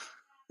husband.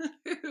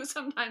 who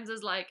sometimes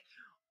is like,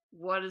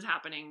 what is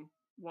happening?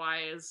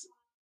 Why is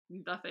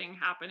nothing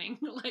happening?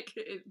 Like,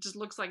 it just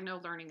looks like no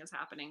learning is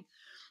happening.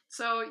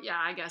 So, yeah,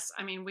 I guess,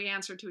 I mean, we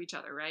answer to each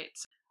other, right?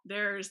 So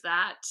there's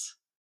that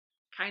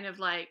kind of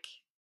like,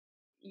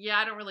 yeah,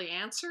 I don't really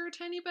answer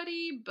to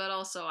anybody, but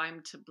also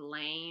I'm to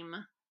blame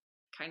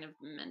kind of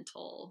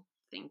mental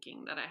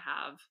thinking that I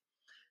have.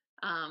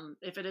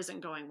 If it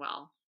isn't going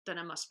well, then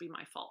it must be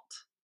my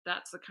fault.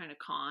 That's the kind of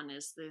con,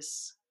 is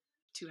this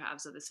two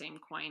halves of the same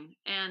coin.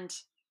 And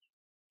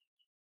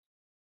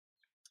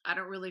I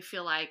don't really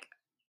feel like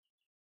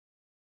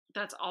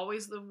that's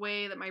always the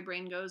way that my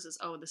brain goes, is,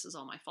 oh, this is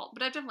all my fault.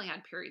 But I've definitely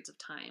had periods of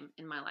time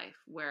in my life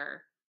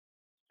where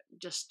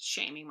just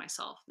shaming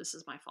myself, this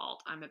is my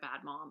fault. I'm a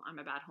bad mom. I'm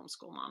a bad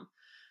homeschool mom.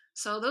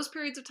 So those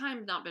periods of time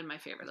have not been my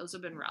favorite. Those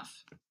have been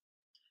rough.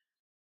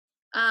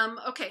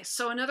 Okay,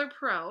 so another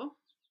pro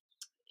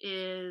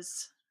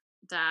is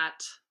that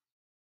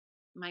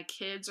my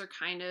kids are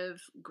kind of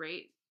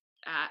great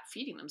at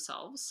feeding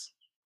themselves,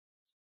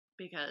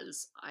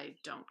 because I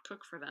don't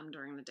cook for them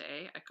during the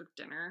day. I cook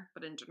dinner,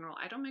 but in general,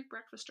 I don't make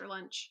breakfast or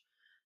lunch.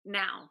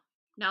 Now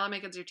that my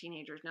kids are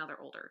teenagers, now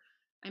they're older,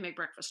 I make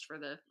breakfast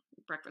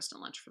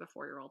and lunch for the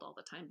 4-year-old all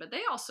the time. But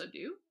they also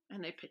do,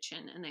 and they pitch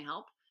in and they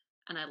help,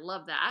 and I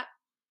love that.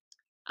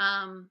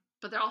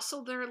 But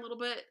they're a little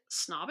bit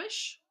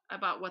snobbish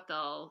about what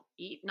they'll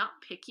eat.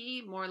 Not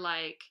picky, more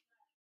like,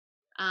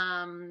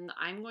 I'm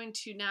going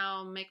to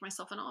now make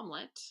myself an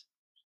omelet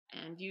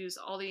and use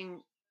all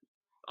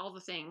the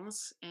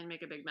things and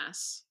make a big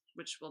mess,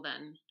 which will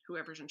then,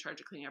 whoever's in charge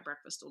of cleaning up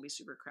breakfast will be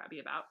super crabby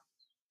about.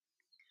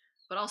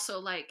 But also,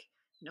 like,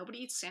 nobody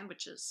eats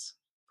sandwiches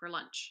for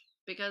lunch,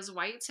 because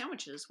why eat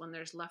sandwiches when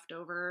there's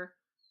leftover,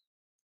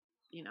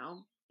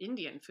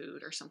 Indian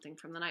food or something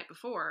from the night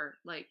before?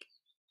 Like,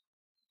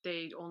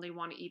 they only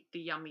want to eat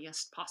the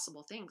yummiest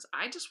possible things.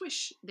 I just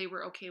wish they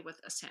were okay with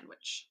a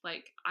sandwich.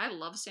 Like, I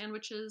love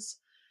sandwiches,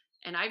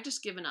 and I've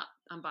just given up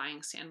on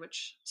buying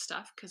sandwich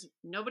stuff because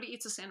nobody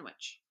eats a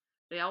sandwich.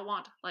 They all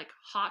want like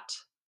hot,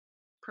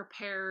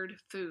 prepared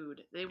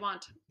food. They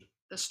want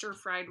the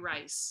stir-fried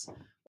rice.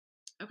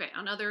 Okay,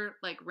 another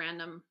like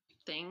random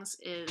things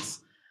is,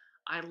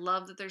 I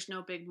love that there's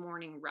no big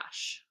morning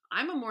rush.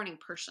 I'm a morning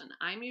person.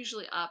 I'm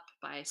usually up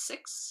by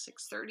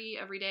 6:30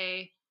 every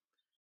day.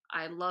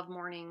 I love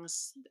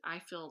mornings. I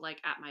feel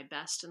like at my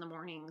best in the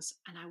mornings,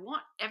 and I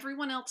want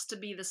everyone else to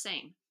be the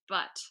same,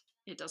 but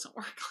it doesn't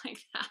work like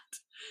that.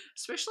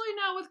 Especially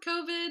now with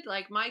COVID,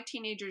 like my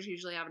teenagers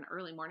usually have an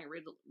early morning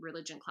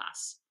religion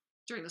class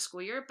during the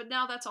school year, but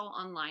now that's all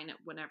online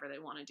whenever they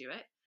want to do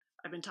it.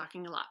 I've been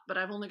talking a lot, but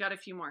I've only got a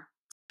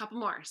couple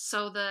more.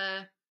 So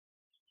the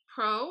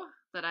pro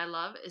that I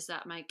love is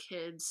that my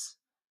kids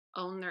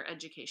own their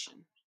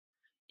education.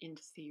 In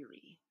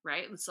theory,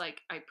 right? It's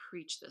like, I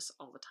preach this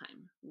all the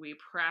time. We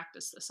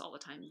practice this all the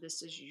time.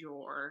 This is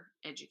your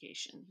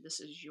education. This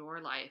is your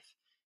life.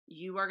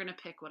 You are going to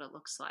pick what it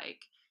looks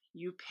like.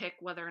 You pick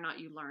whether or not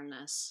you learn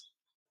this.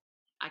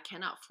 I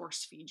cannot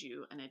force feed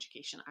you an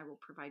education. I will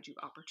provide you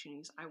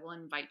opportunities. I will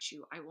invite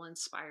you. I will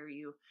inspire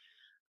you,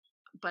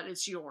 but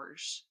it's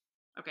yours.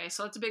 Okay,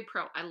 so it's a big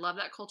pro. I love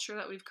that culture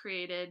that we've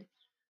created.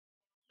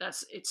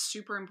 It's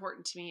super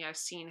important to me. I've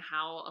seen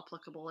how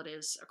applicable it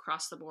is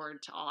across the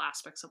board to all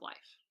aspects of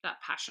life, that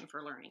passion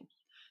for learning.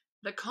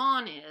 The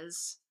con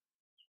is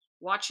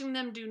watching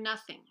them do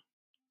nothing,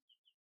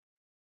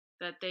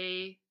 that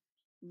they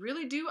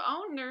really do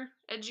own their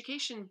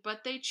education,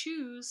 but they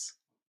choose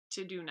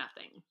to do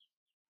nothing.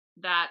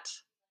 That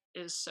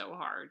is so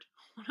hard.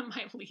 One of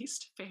my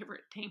least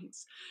favorite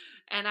things.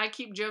 And I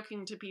keep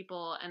joking to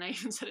people, and I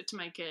even said it to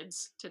my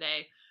kids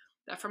today,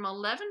 that from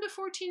 11 to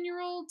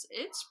 14-year-olds,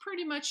 it's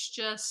pretty much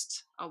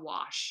just a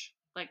wash.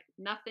 Like,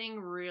 nothing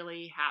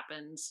really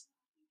happens.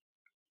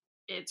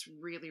 It's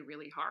really,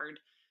 really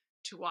hard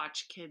to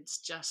watch kids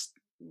just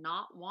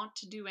not want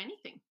to do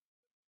anything.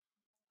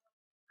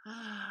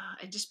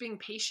 And just being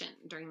patient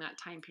during that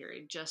time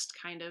period, just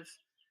kind of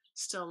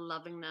still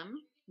loving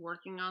them,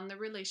 working on the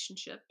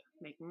relationship,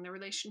 making the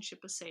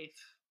relationship a safe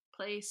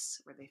place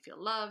where they feel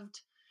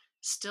loved,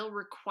 still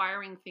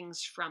requiring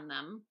things from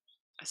them.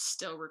 I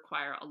still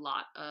require a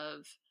lot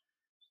of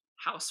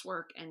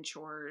housework and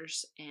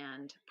chores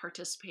and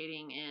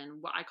participating in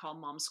what I call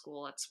mom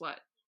school. It's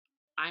what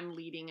I'm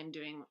leading and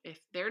doing. If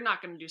they're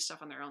not going to do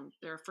stuff on their own,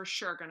 they're for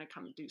sure going to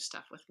come do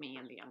stuff with me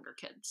and the younger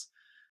kids.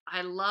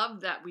 I love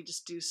that we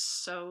just do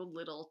so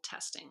little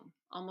testing,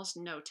 almost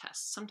no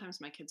tests. Sometimes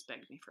my kids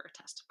beg me for a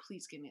test.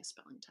 Please give me a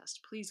spelling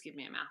test. Please give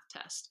me a math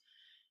test.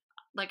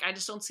 Like, I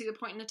just don't see the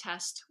point in a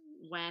test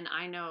when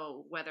I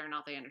know whether or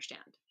not they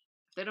understand.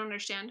 If they don't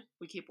understand,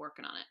 we keep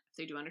working on it. If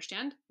they do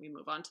understand, we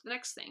move on to the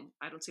next thing.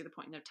 I don't see the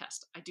point in a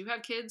test. I do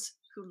have kids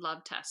who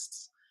love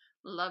tests,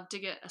 love to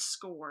get a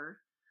score,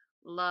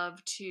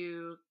 love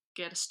to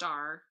get a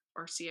star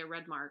or see a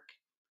red mark.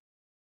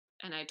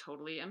 And I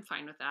totally am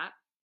fine with that.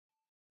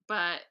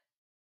 But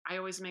I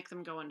always make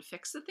them go and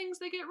fix the things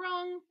they get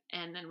wrong,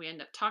 and then we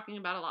end up talking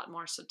about a lot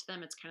more. So to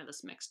them, it's kind of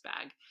this mixed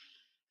bag.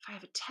 if I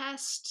have a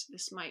test,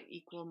 this might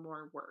equal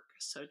more work.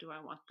 So do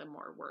I want the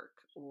more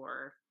work?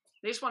 Or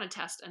they just want to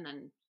test and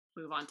then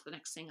move on to the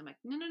next thing. I'm like,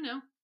 no, no,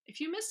 no.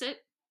 If you miss it,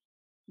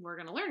 we're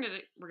going to learn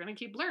it. We're going to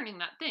keep learning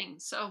that thing.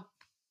 So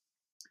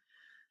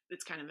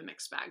it's kind of a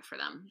mixed bag for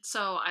them.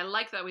 So I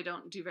like that we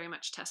don't do very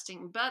much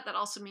testing, but that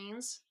also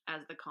means,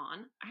 as the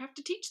con, I have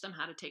to teach them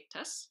how to take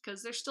tests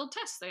because there's still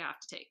tests they have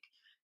to take.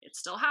 It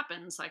still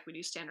happens, like we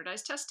do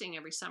standardized testing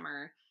every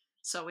summer.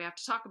 So we have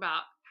to talk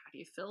about, how do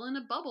you fill in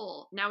a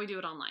bubble? Now we do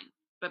it online,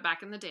 but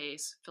back in the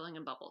days, filling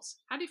in bubbles.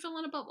 How do you fill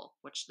in a bubble?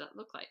 What should that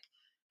look like?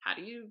 How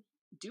do you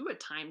do a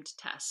timed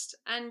test?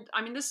 And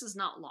I mean, this is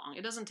not long.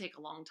 It doesn't take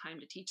a long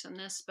time to teach them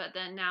this, but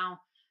then now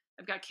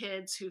I've got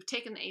kids who've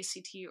taken the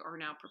ACT or are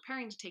now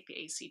preparing to take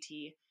the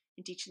ACT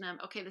and teaching them,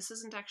 okay, this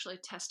isn't actually a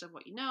test of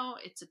what you know,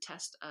 it's a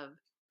test of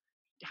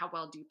how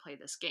well do you play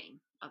this game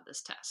of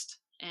this test,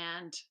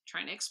 and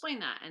trying to explain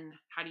that and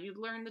how do you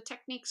learn the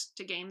techniques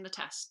to game the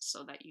test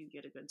so that you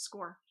get a good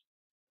score,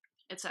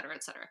 etc.,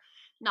 etc.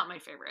 Not my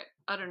favorite.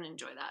 I don't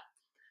enjoy that.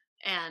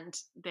 And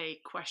they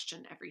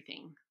question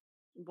everything.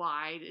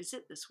 Why is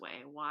it this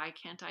way? Why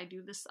can't I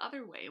do this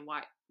other way?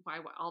 Why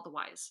all the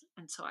whys?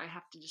 And so I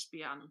have to just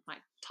be on my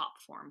top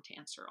form to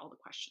answer all the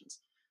questions.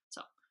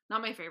 So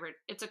not my favorite.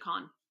 It's a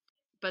con.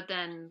 But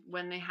then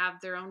when they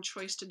have their own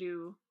choice to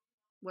do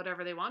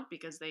whatever they want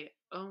because they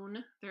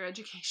own their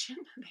education,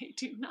 they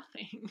do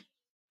nothing.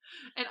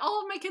 And all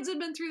of my kids have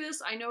been through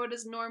this. I know it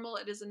is normal.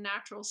 It is a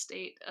natural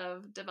state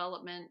of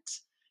development.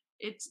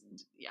 It's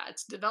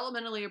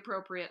developmentally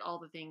appropriate, all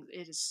the things.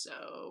 It is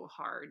so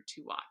hard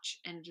to watch,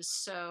 and it is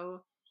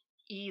so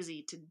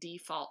easy to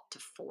default to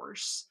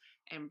force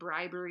and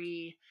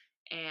bribery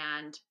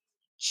and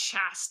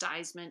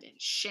chastisement and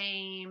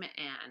shame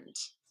and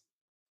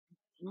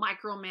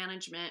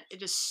micromanagement.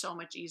 It is so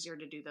much easier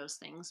to do those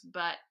things,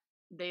 but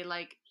they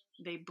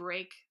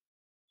break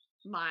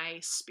my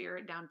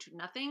spirit down to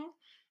nothing,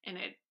 and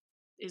it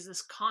is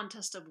this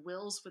contest of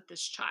wills with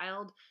this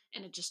child,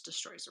 and it just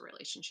destroys a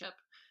relationship.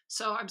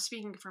 So I'm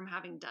speaking from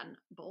having done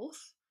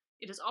both.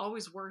 It is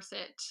always worth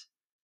it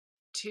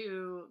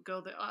to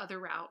go the other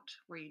route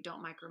where you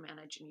don't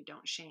micromanage and you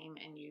don't shame,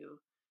 and you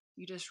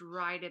just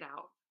ride it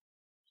out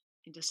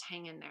and just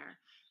hang in there.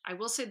 I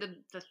will say the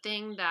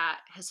thing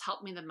that has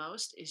helped me the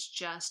most is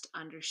just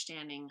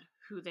understanding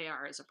who they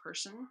are as a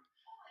person.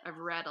 I've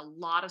read a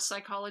lot of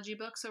psychology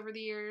books over the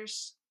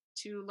years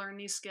to learn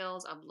these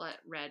skills. I've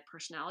read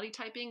personality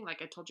typing.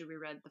 Like I told you, we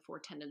read The Four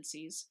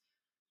Tendencies.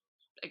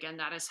 Again,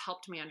 that has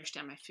helped me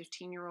understand my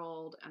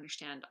 15-year-old,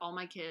 understand all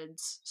my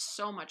kids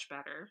so much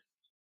better.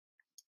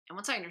 And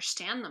once I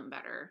understand them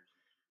better,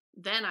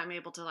 then I'm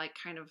able to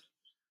kind of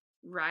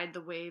ride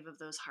the wave of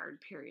those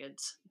hard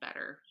periods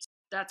better.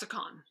 That's a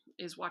con,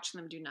 is watching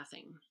them do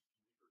nothing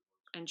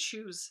and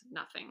choose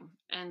nothing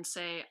and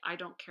say, I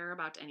don't care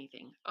about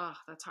anything. Oh,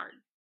 that's hard.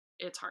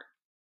 It's hard.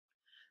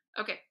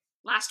 Okay,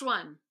 last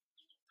one,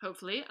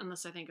 hopefully,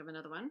 unless I think of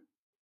another one.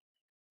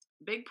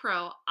 Big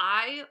pro,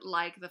 I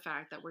like the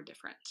fact that we're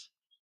different.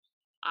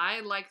 I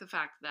like the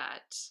fact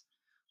that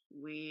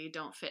we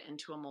don't fit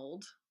into a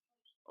mold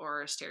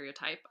or a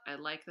stereotype. I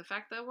like the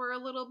fact that we're a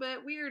little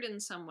bit weird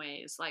in some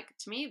ways. Like,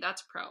 to me,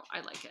 that's pro.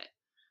 I like it.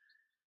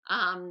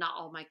 Not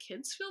all my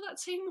kids feel that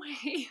same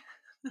way.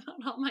 Not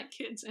all my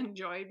kids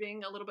enjoy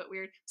being a little bit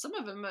weird. Some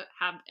of them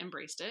have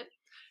embraced it.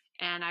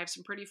 And I have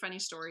some pretty funny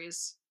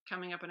stories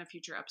coming up in a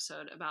future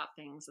episode about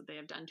things that they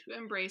have done to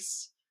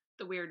embrace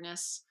the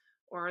weirdness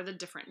or the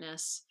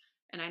differentness.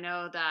 And I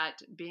know that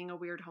being a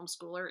weird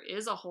homeschooler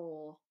is a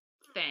whole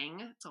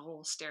thing. It's a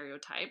whole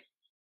stereotype.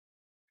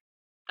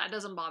 That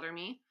doesn't bother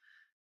me.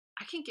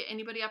 I can't get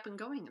anybody up and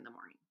going in the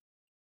morning.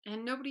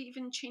 And nobody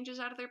even changes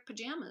out of their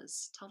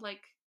pajamas till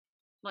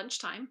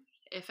lunchtime,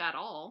 if at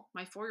all.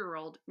 My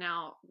 4-year-old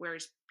now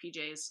wears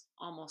PJs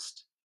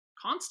almost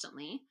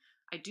constantly.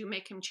 I do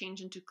make him change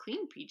into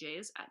clean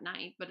PJs at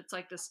night, but it's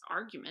like this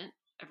argument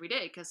every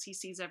day because he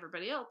sees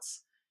everybody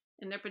else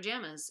in their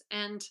pajamas.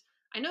 And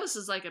I know this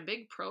is like a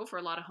big pro for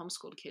a lot of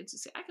homeschooled kids who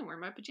say, I can wear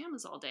my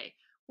pajamas all day.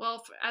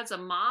 Well, as a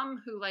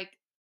mom who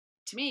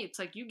to me, it's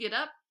like you get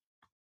up,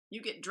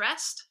 you get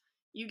dressed,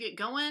 you get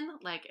going,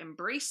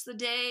 embrace the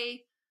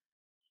day.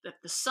 If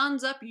the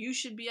sun's up, you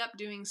should be up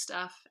doing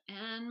stuff.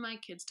 And my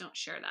kids don't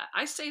share that.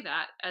 I say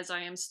that as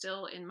I am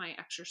still in my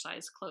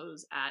exercise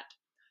clothes at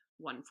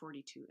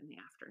 1:42 in the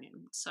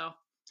afternoon. So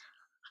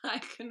I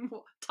can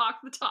talk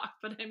the talk,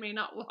 but I may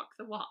not walk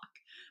the walk.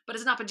 But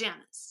it's not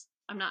pajamas.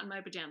 I'm not in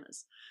my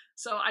pajamas.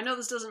 So I know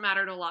this doesn't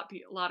matter to a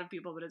lot of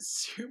people, but it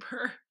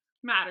super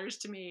matters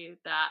to me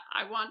that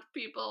I want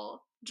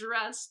people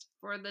dressed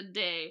for the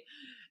day,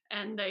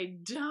 and they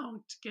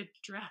don't get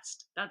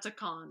dressed. That's a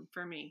con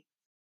for me.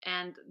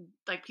 And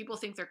people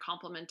think they're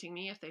complimenting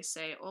me if they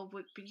say, oh,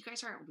 but you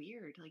guys aren't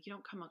weird. You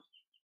don't come up,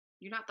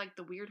 you're not like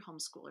the weird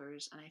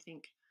homeschoolers. And I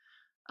think,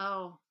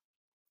 oh,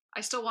 I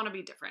still want to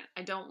be different.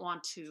 I don't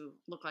want to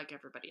look like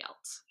everybody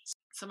else.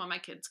 Some of my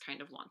kids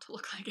kind of want to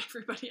look like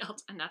everybody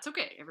else, and that's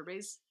okay.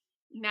 Everybody's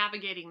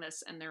navigating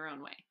this in their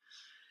own way.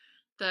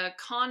 The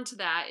con to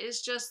that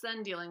is just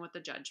then dealing with the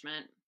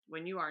judgment.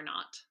 when you are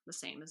not the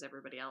same as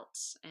everybody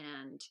else.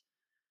 And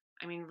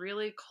I mean,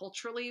 really,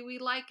 culturally, we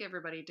like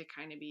everybody to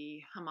kind of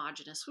be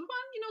homogenous. We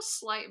want,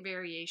 slight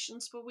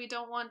variations, but we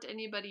don't want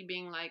anybody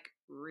being like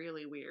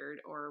really weird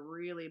or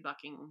really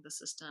bucking the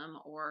system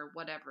or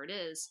whatever it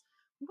is.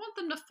 We want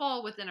them to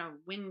fall within a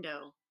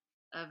window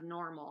of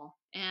normal.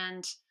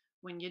 And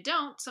when you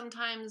don't,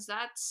 sometimes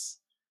that's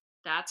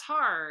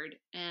hard.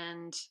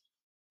 And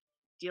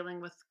dealing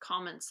with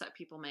comments that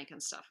people make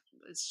and stuff,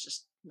 it's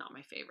just not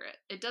my favorite.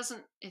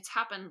 It's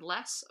happened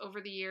less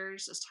over the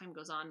years. As time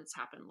goes on, it's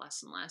happened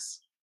less and less.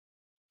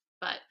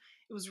 But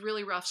it was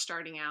really rough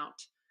starting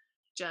out.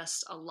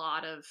 Just a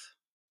lot of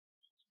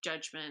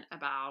judgment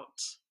about,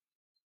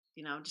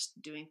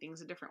 just doing things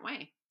a different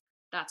way.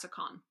 That's a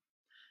con.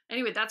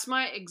 Anyway, that's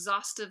my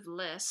exhaustive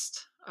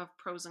list of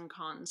pros and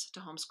cons to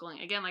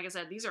homeschooling. Again, like I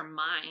said, these are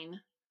mine.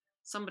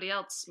 Somebody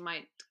else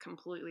might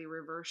completely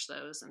reverse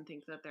those and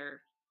think that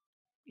they're,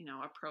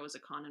 a pro is a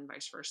con and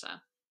vice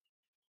versa.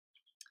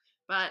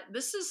 But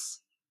this is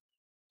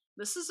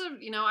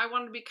I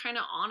wanted to be kind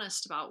of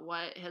honest about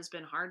what has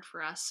been hard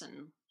for us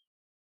and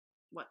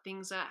what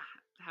things that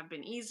have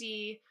been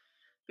easy,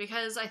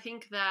 because I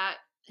think that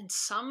in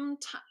some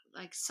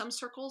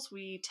circles,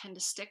 we tend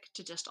to stick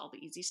to just all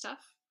the easy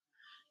stuff.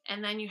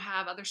 And then you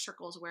have other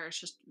circles where it's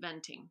just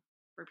venting,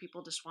 where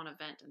people just want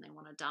to vent and they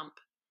want to dump.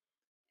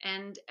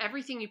 And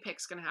everything you pick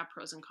is going to have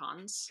pros and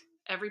cons.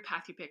 Every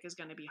path you pick is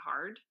going to be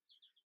hard.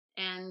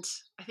 And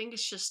I think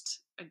it's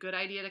just a good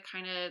idea to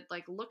kind of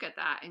look at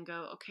that and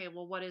go, okay,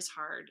 well, what is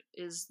hard?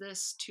 Is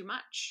this too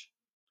much?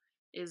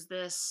 Is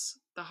this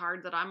the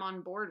hard that I'm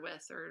on board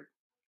with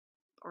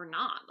or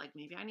not?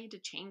 Maybe I need to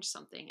change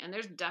something. And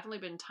there's definitely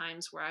been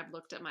times where I've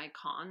looked at my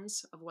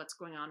cons of what's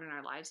going on in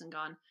our lives and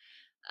gone,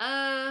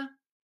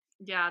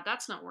 yeah,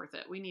 that's not worth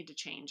it. We need to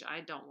change.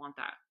 I don't want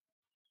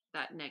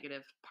that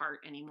negative part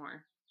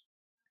anymore.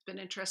 It's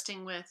been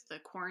interesting with the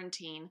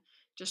quarantine,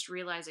 just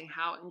realizing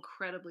how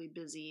incredibly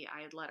busy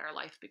I had let our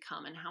life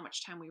become and how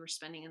much time we were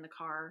spending in the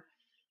car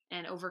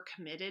and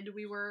overcommitted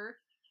we were.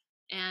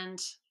 And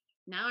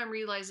now I'm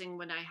realizing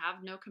when I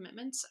have no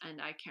commitments,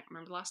 and I can't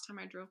remember the last time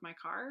I drove my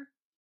car,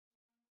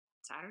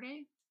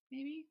 Saturday,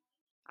 maybe?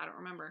 I don't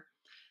remember.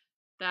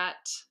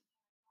 That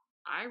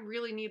I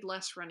really need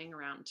less running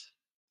around.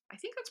 I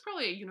think that's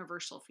probably a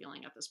universal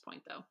feeling at this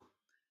point, though,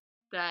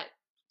 that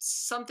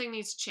something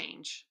needs to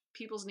change.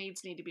 People's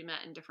needs need to be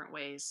met in different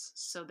ways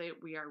so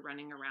that we are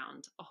running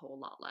around a whole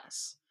lot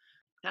less.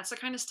 That's the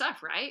kind of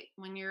stuff, right?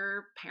 When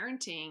you're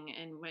parenting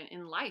and when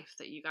in life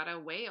that you got to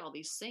weigh all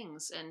these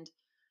things, and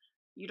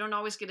you don't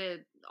always get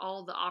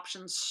all the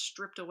options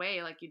stripped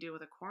away like you do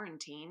with a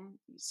quarantine.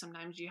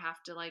 Sometimes you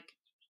have to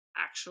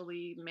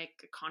actually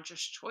make a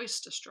conscious choice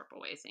to strip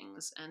away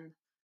things. And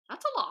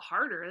that's a lot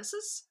harder. This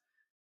is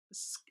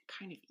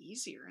kind of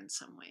easier in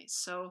some ways.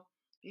 So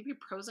maybe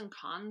pros and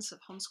cons of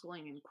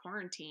homeschooling in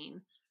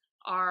quarantine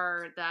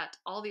are that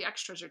all the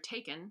extras are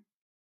taken,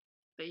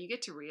 that you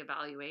get to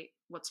reevaluate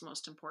what's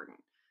most important.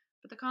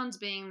 But the cons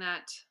being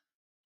that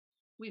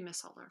we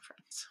miss all our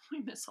friends.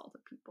 We miss all the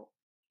people.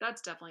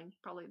 That's definitely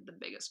probably the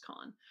biggest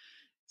con.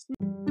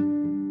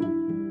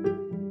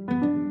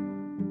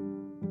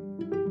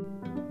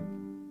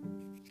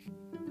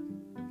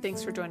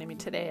 Thanks for joining me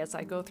today as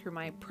I go through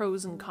my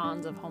pros and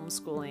cons of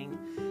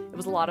homeschooling. It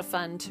was a lot of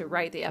fun to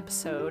write the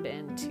episode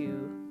and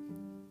to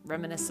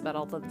reminisce about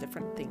all the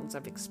different things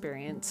I've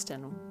experienced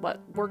and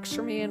what works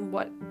for me and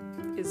what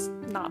is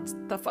not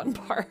the fun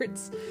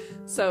parts.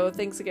 So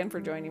thanks again for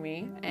joining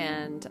me.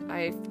 And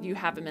if you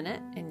have a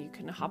minute and you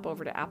can hop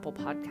over to Apple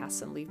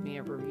Podcasts and leave me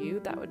a review,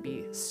 that would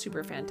be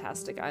super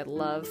fantastic. I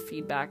love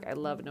feedback. I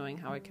love knowing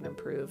how I can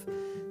improve.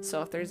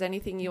 So if there's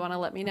anything you want to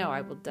let me know,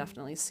 I will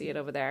definitely see it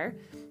over there.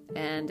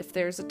 And if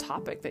there's a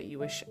topic that you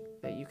wish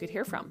that you could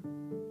hear from,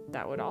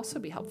 that would also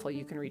be helpful.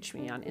 You can reach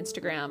me on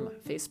Instagram,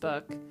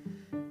 Facebook,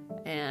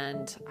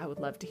 and I would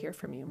love to hear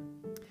from you.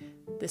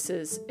 This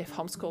is If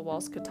Homeschool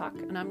Walls Could Talk,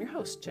 and I'm your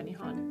host, Jenny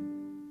Hahn.